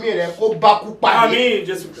lépa ẹ̀mí rẹ kó bá kú pàdé. Àmín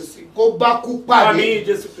Jésù Kristi. Kó bá kú pàdé. Àmín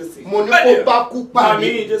Jésù Kristi. Mo ní kó bá kú pàdé.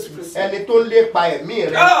 Àmín Jésù Kristi. Ẹni tó lépa ẹ̀mí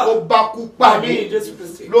rẹ kó bá kú pàdé. Àmín Jésù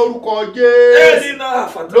Kristi. Lórúkọ Jésù.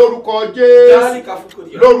 Lórúkọ Jésù.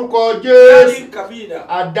 Lórúkọ Jésù.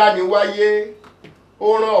 Adániwáyé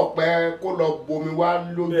ó rán ọ̀pẹ kó lọ bomi wá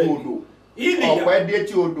lójú odò. Ọ̀pẹ dé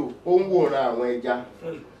tí odò ó ń wòran àwọn ẹja.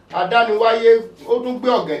 Adániwáyé ó tún gbé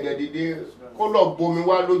ọ̀gẹ̀dẹ̀ dìde kó lọ bomi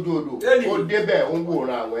wá lójú odò. Ó débẹ̀ ó ń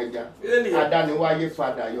wòran àwọn ẹja. Adániwáyé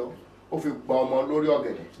padà yọ, ó fi gbọ́ ọmọ lórí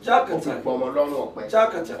ọ̀gẹ̀dẹ̀, ó fi gbọ́ ọmọ lọ́rùn ọ̀pẹ.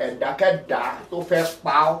 Ẹ̀dákẹ́dá tó fẹ́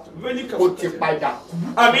pa ọ́ ó ti padà kú.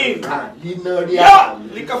 Àmín.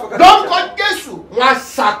 Lórúkọ Jésù wọn á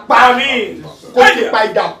sàpá kó ti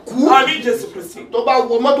padà kú. Àmín Jésù Kristi. Tó bá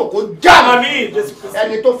wo mọ́tò kó já. Àmín Jésù Kristi.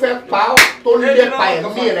 Ẹni tó fẹ́ pa ọ́ tó lépa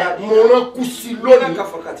ẹ̀mí rẹ̀ mo rán kú sí lónìí.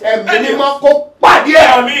 Ẹ̀mí mímọ́ kó pàdé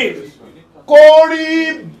ẹ̀. Àmín. Kó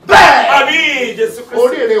rí bẹ́ẹ̀. Àmín Jésù Kristi.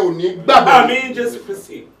 Orí rẹ̀ ò ní gbàgbọ́. Àmín Jésù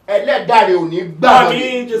Kristi. Ẹlẹ́dàá rẹ̀ ò ní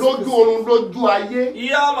gbàgbọ́. Lójú oorun lójú ayé.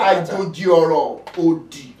 Àjòjì ọ̀rọ̀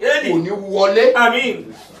òdì kò ní wọlé. Àmín.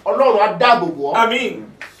 Ọlọ́run á dáàbò bò ọ́. Àmín.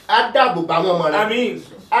 Á dáàbò bò àwọn ọmọ rẹ̀. Àmín.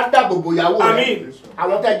 Á dáàbò bò ìyàwó rẹ̀. Àmín.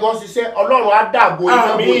 Àwọn tẹ́jọ́ ń ṣiṣẹ́ Ọlọ́run á dáàbò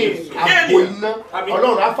iná bò yín. Àbò iná.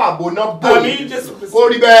 Ọlọ́run á fàbò iná bò yín. Kó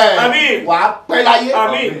rí bẹ́ẹ̀. Wàá pẹ́ láyé.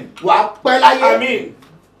 Wàá pẹ́ láyé.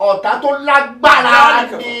 Ọ̀tá tó lágbára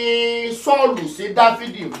ní Sọ́ọ̀lù sí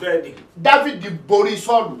Dáfídì. Dáfídì borí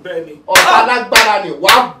Sọ́ọ̀lù. Ọ̀tá lágbára ni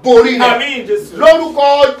wàá borí rẹ̀. Lórúkọ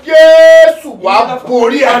Jésù wàá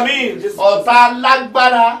borí rẹ̀. Ọ̀tá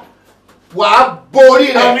lágbára wàá borí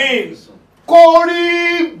rẹ̀. Kó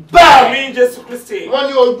rí bẹ́ẹ̀. Àmín Jésù Kristi. Wọ́n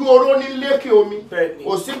ní ojú oró ní lékè omi.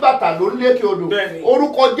 Òsínbàtà ló ń lékè odò.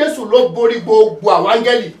 Orúkọ Jésù ló borí gbogbo àwọn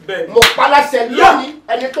áńgẹ́lì. Mo pa láṣẹ lónìí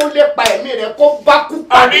ẹni tó lépa ẹ̀mí rẹ̀ kó bá kú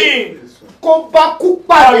pàdé. Kó bá kú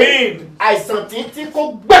pàdé. Àìsàn títí kó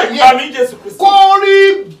gbẹ̀mí ẹ̀. Àmín Jésù Kristi. Kó rí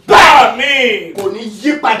bẹ́ẹ̀. Àmín. Kò ní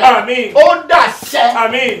yí padà. Ó dàṣẹ.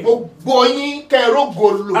 Àmín. Gbogbo yín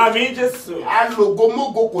kẹrógo lò. Àmín Jésù.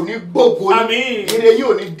 Alògomógo kò ní gbogbo yín. Àmín. Ire yín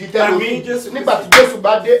ò ní di tẹ́lẹ̀ omi. Àmín Jésù. Nígbà tí Jésù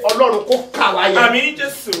bá dé Ọlọ́run kó kà wá yẹ. Àmín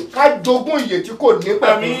Jésù. Ká jogún ìyè tí kò ní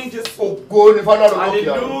pẹ̀lú. Àmín Jésù. Ògo ni fọ́lọ́run lókè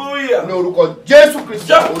ọ̀run. Hallelujah. Ní orúkọ Jésù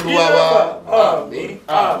Kristi Olúwa wa. Àmín.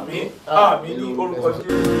 Àmín. Àmín ní orúkọ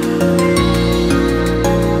Jésù.